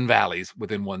 peaks and valleys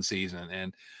within one season.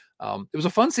 And it was a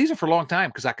fun season for a long time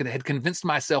because I had convinced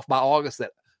myself by August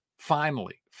that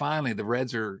finally the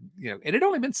Reds are, and it had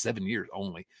only been 7 years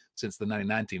only since the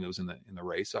 99 team that was in the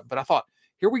race. But I thought,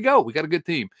 here we go. We got a good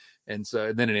team. And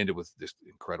then it ended with just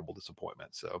incredible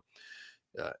disappointment. So,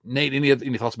 Nate,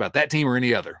 any thoughts about that team or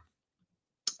any other?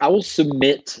 I will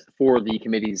submit for the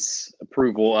committee's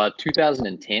approval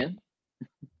 2010.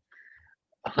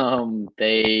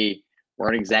 They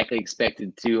weren't exactly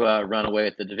expected to run away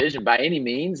with the division by any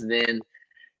means. And then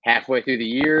halfway through the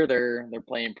year, they're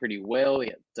playing pretty well. We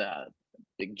had a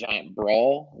big giant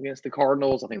brawl against the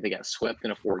Cardinals. I think they got swept in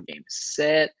a 4-game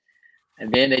set. And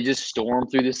then they just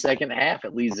stormed through the second half.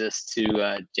 It leads us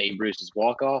to Jay Bruce's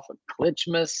walk-off of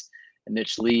Klitschmas, and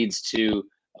which leads to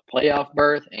a playoff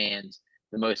berth and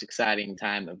the most exciting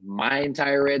time of my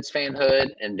entire Reds fanhood.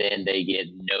 And then they get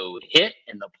no hit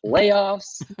in the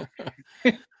playoffs.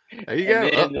 There you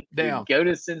go. Then up, down. Go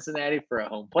to Cincinnati for a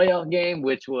home playoff game,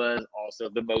 which was also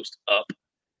the most up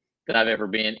that I've ever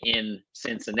been in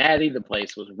Cincinnati. The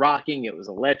place was rocking. It was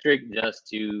electric, just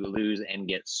to lose and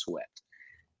get swept.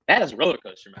 That is a roller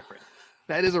coaster, my friend.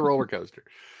 That is a roller coaster.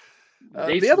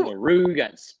 The other LaRue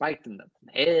got spiked in the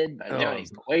head by Johnny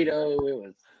Cueto. It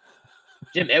was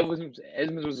Jim Edmonds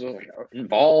was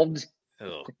involved.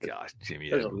 Oh gosh, Jimmy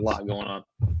There's Edmonds. a lot going on.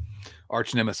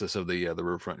 Arch nemesis of the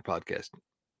Riverfront podcast,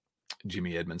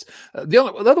 Jimmy Edmonds. The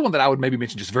other one that I would maybe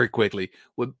mention just very quickly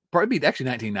would probably be actually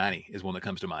 1990 is one that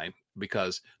comes to mind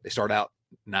because they start out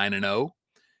 9-0,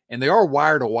 and they are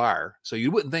wire to wire, so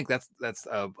you wouldn't think that's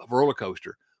a roller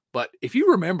coaster. But if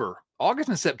you remember, August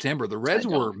and September, the Reds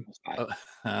were, I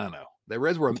don't know, the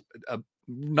Reds were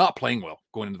not playing well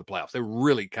going into the playoffs. They were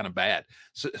really kind of bad,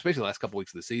 so, especially the last couple of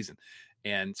weeks of the season.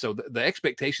 And so the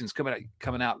expectations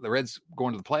coming out, the Reds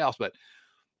going to the playoffs, but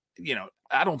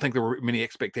I don't think there were many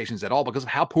expectations at all because of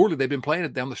how poorly they've been playing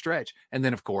it down the stretch. And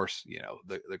then, of course,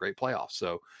 the great playoffs.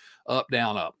 So up,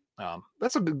 down, up.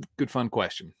 That's a good fun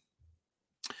question.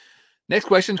 Next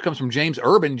question comes from James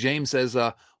Urban. James says,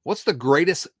 what's the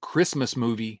greatest Christmas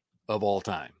movie of all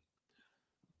time?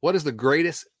 What is the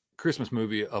greatest Christmas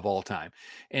movie of all time?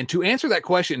 And to answer that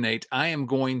question, Nate, I am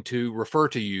going to refer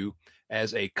to you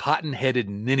as a cotton-headed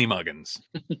ninny-muggins.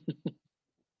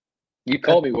 You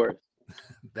called me worse.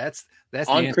 That's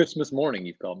on Christmas morning.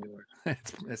 You've called me worse.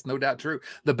 That's no doubt true.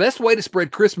 The best way to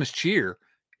spread Christmas cheer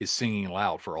is singing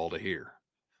loud for all to hear.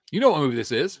 You know what movie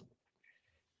this is?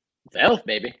 It's Elf,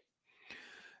 baby.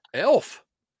 Elf,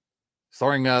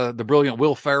 starring the brilliant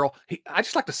Will Ferrell. I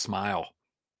just like to smile.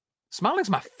 Smiling's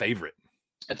my favorite.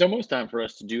 It's almost time for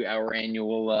us to do our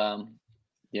annual,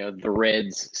 the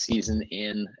Reds season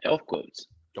in Elf quotes.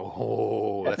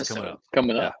 Oh, that's coming up.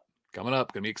 Coming up. Yeah, coming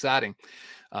up. Going to be exciting.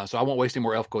 So I won't waste any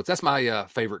more Elf quotes. That's my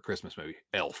favorite Christmas movie,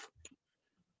 Elf.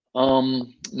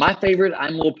 My favorite,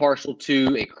 I'm a little partial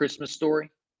to A Christmas Story.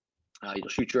 You'll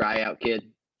shoot your eye out, kid.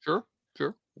 Sure.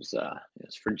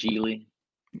 It's for Geely,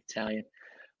 Italian.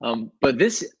 But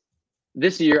this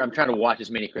year, I'm trying to watch as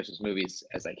many Christmas movies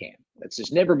as I can. It's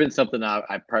just never been something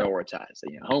I prioritize.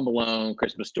 Home Alone,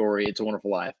 Christmas Story, It's a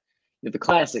Wonderful Life. The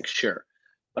classics, sure.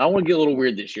 But I want to get a little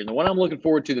weird this year. And the one I'm looking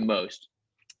forward to the most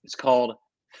is called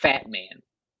Fat Man.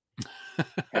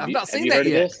 I've not seen that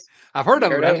yet. I've heard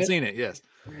of it, but I haven't seen it. Yes.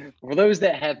 For those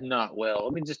that have not,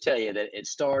 let me just tell you that it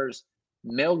stars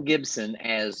Mel Gibson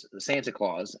as Santa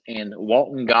Claus and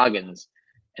Walton Goggins,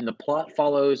 and the plot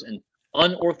follows an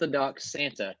unorthodox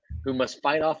Santa who must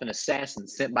fight off an assassin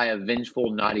sent by a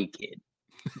vengeful, naughty kid.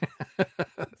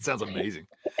 Sounds amazing.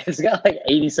 It's got like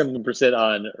 80-something%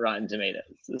 on Rotten Tomatoes.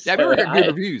 Yeah, I've never got good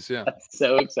reviews. Yeah, I'm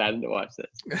so excited to watch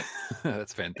this.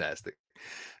 That's fantastic.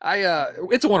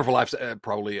 It's a Wonderful Life,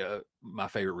 probably my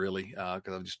favorite, really,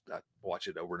 because I watch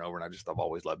it over and over, and I've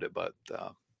always loved it. But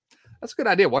that's a good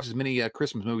idea. Watch as many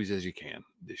Christmas movies as you can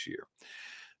this year.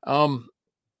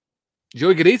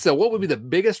 Joey Gaditza, what would be the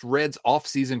biggest Reds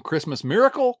off-season Christmas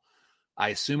miracle? I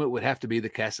assume it would have to be the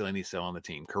Castellini sell on the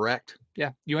team, correct?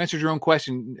 Yeah, you answered your own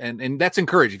question, and that's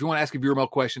encouraged. If you want to ask a viewer mail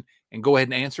question and go ahead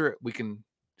and answer it, we can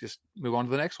just move on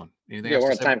to the next one. Anything else?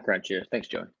 We're on time crunch here. Thanks,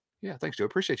 Joey. Yeah, thanks, Joe.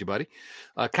 Appreciate you, buddy.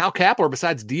 Kyle Kapler,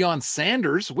 besides Deion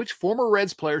Sanders, which former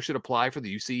Reds player should apply for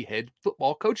the UC head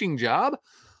football coaching job?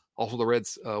 Also, the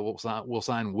Reds will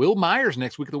sign Will Myers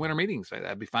next week at the winter meetings.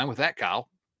 I'd be fine with that, Kyle.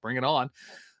 Bring it on.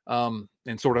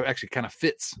 And sort of actually kind of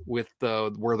fits with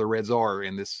where the Reds are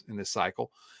in this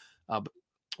cycle.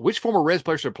 Which former Reds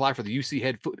player should apply for the UC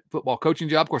head football coaching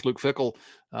job? Of course, Luke Fickell,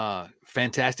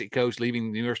 fantastic coach,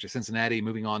 leaving the University of Cincinnati,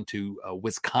 moving on to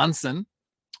Wisconsin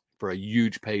for a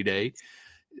huge payday.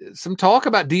 Some talk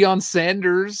about Deion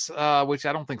Sanders, which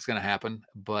I don't think is going to happen,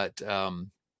 but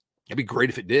it'd be great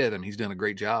if it did. I mean, he's done a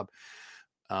great job.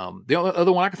 The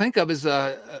other one I can think of is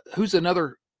who's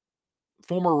another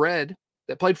former Red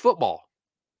that played football?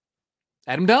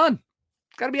 Adam Dunn.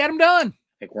 It's got to be Adam Dunn.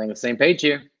 I think we're on the same page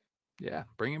here. Yeah,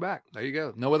 bring him back. There you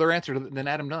go. No other answer than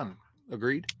Adam Dunn.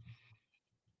 Agreed?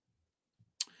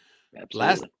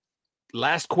 Absolutely.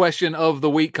 Last question of the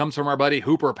week comes from our buddy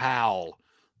Hooper Powell.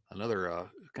 Another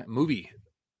movie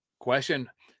question.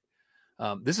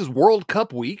 This is World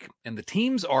Cup week, and the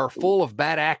teams are full of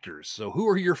bad actors. So who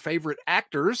are your favorite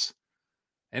actors?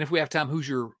 And if we have time,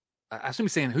 I assume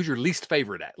he's saying who's your least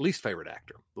favorite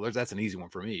actor? Well, that's an easy one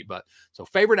for me. But so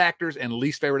favorite actors and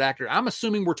least favorite actor. I'm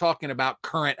assuming we're talking about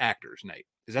current actors, Nate.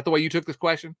 Is that the way you took this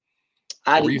question?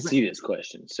 I didn't see this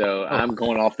question, so I'm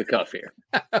going off the cuff here.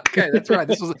 Okay, that's right.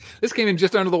 This came in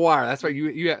just under the wire. That's right.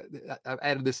 I've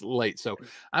added this late, so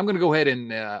I'm going to go ahead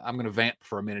and I'm going to vamp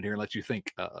for a minute here and let you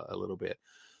think a little bit.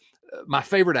 My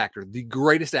favorite actor, the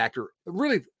greatest actor.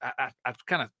 Really, I've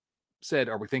kind of said,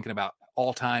 are we thinking about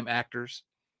all-time actors?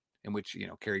 In which,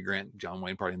 Cary Grant, John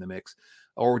Wayne probably in the mix,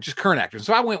 or just current actors.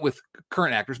 So I went with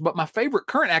current actors, but my favorite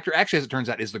current actor, actually, as it turns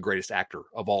out, is the greatest actor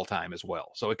of all time as well.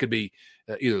 So it could be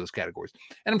either of those categories.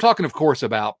 And I'm talking, of course,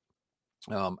 about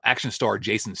action star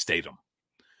Jason Statham.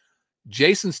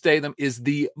 Jason Statham is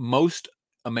the most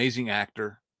amazing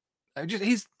actor.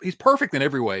 He's perfect in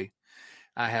every way.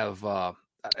 I have, I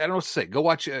don't know what to say. Go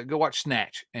watch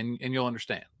Snatch and you'll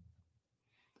understand.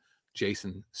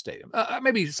 Jason Statham.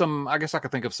 Maybe some, I guess I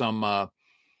could think of some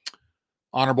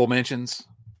honorable mentions.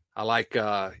 I like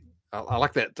that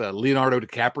Leonardo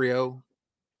DiCaprio.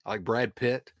 I like Brad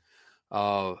Pitt,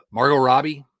 Margot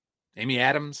Robbie, Amy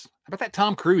Adams. How about that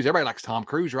Tom Cruise? Everybody likes Tom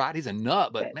Cruise, right? He's a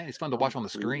nut, but man, he's fun to watch on the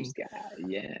screen.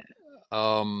 Yeah.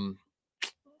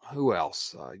 Who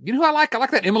else? You know who I like? I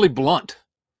like that Emily Blunt,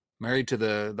 married to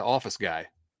the Office guy.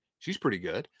 She's pretty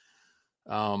good.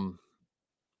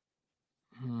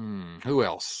 Who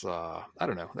else? I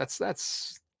don't know. That's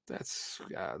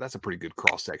a pretty good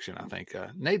cross section, I think.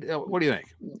 Nate, what do you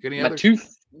think? Any others?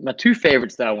 My two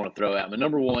favorites that I want to throw out. My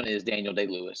number one is Daniel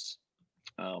Day-Lewis.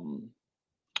 I'll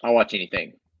watch any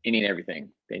and everything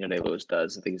Daniel Day-Lewis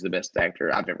does. I think he's the best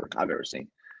actor I've ever seen.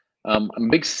 I'm a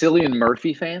big Cillian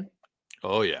Murphy fan.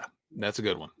 Oh yeah, that's a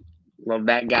good one. Love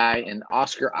that guy. And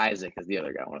Oscar Isaac is the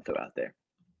other guy I want to throw out there.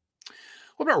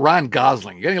 What about Ryan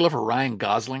Gosling? You got any love for Ryan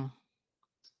Gosling?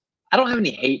 I don't have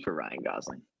any hate for Ryan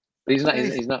Gosling, but he's not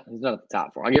at the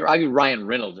top four. I'll give Ryan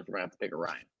Reynolds if we're gonna have to pick a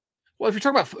Ryan. Well, if you're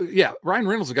talking about Ryan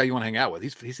Reynolds is the guy you want to hang out with.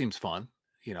 He seems fun.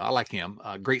 I like him.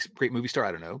 Great movie star.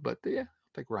 I don't know, but yeah, I'll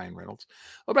pick Ryan Reynolds.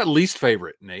 What about least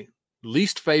favorite, Nate?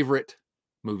 Least favorite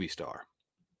movie star?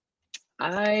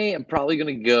 I am probably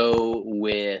gonna go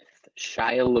with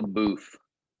Shia LaBeouf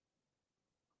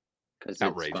because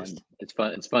outrageous. It's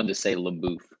fun to say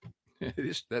LaBeouf. It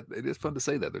is fun to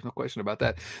say that. There's no question about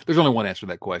that. There's only one answer to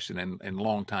that question, and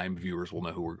longtime viewers will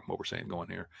know what we're saying going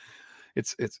here.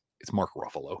 It's Mark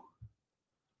Ruffalo.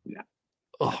 Yeah.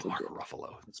 Oh, Mark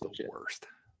Ruffalo. It's the worst.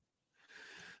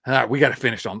 All right, we got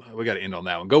to end on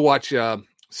that one. Go watch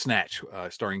Snatch,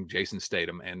 starring Jason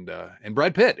Statham and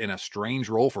Brad Pitt in a strange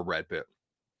role for Brad Pitt.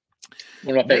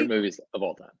 One of my favorite movies of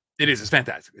all time. It is. It's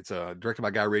fantastic. It's directed by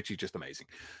Guy Ritchie. Just amazing.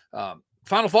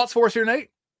 Final thoughts for us here,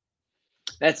 Nate?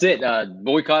 That's it.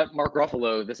 Boycott Mark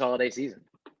Ruffalo this holiday season.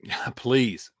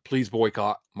 Please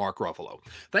boycott Mark Ruffalo.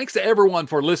 Thanks to everyone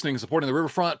for listening and supporting the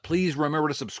Riverfront. Please remember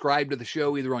to subscribe to the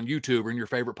show either on YouTube or in your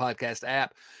favorite podcast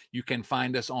app. You can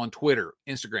find us on Twitter,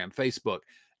 Instagram, Facebook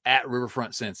at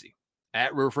Riverfront Cincy.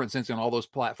 at Riverfront Cincy on all those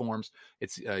platforms.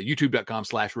 It's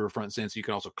youtube.com/Riverfront Cincy. You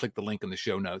can also click the link in the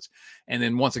show notes. And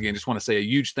then once again, just want to say a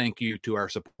huge thank you to our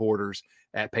supporters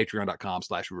at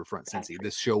patreon.com/Riverfront Cincy.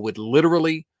 This show would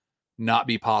literally not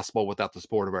be possible without the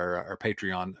support of our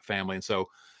Patreon family. And so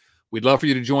we'd love for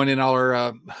you to join in all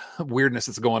our weirdness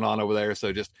that's going on over there.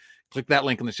 So just click that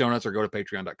link in the show notes or go to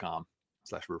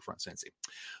patreon.com/Riverfront Cincy.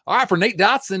 All right, for Nate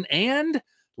Dotson and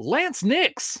Lance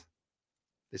Nix,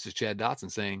 this is Chad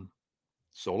Dotson saying,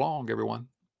 so long, everyone.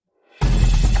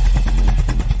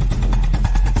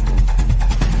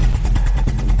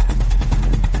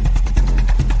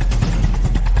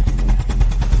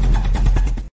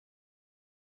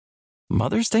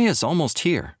 Mother's Day is almost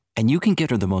here, and you can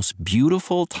get her the most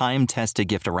beautiful time-tested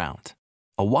gift around.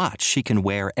 A watch she can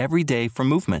wear every day from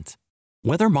Movement.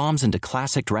 Whether mom's into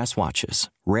classic dress watches,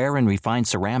 rare and refined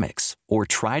ceramics, or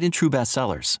tried-and-true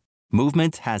bestsellers,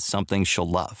 Movement has something she'll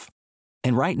love.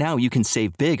 And right now, you can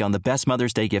save big on the best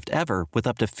Mother's Day gift ever with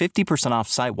up to 50% off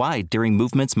site-wide during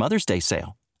Movement's Mother's Day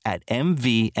sale at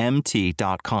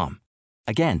MVMT.com.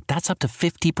 Again, that's up to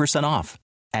 50% off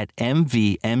at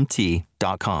MVMT.com.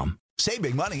 Save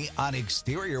big money on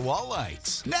exterior wall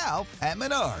lights. Now at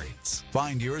Menards.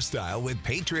 Find your style with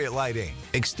Patriot Lighting.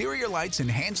 Exterior lights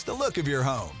enhance the look of your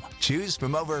home. Choose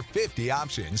from over 50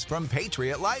 options from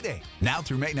Patriot Lighting. Now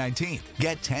through May 19th,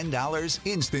 get $10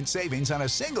 instant savings on a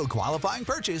single qualifying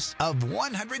purchase of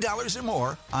 $100 or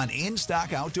more on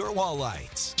in-stock outdoor wall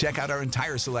lights. Check out our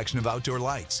entire selection of outdoor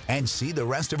lights and see the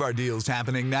rest of our deals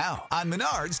happening now on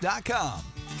Menards.com.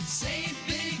 Save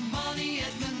big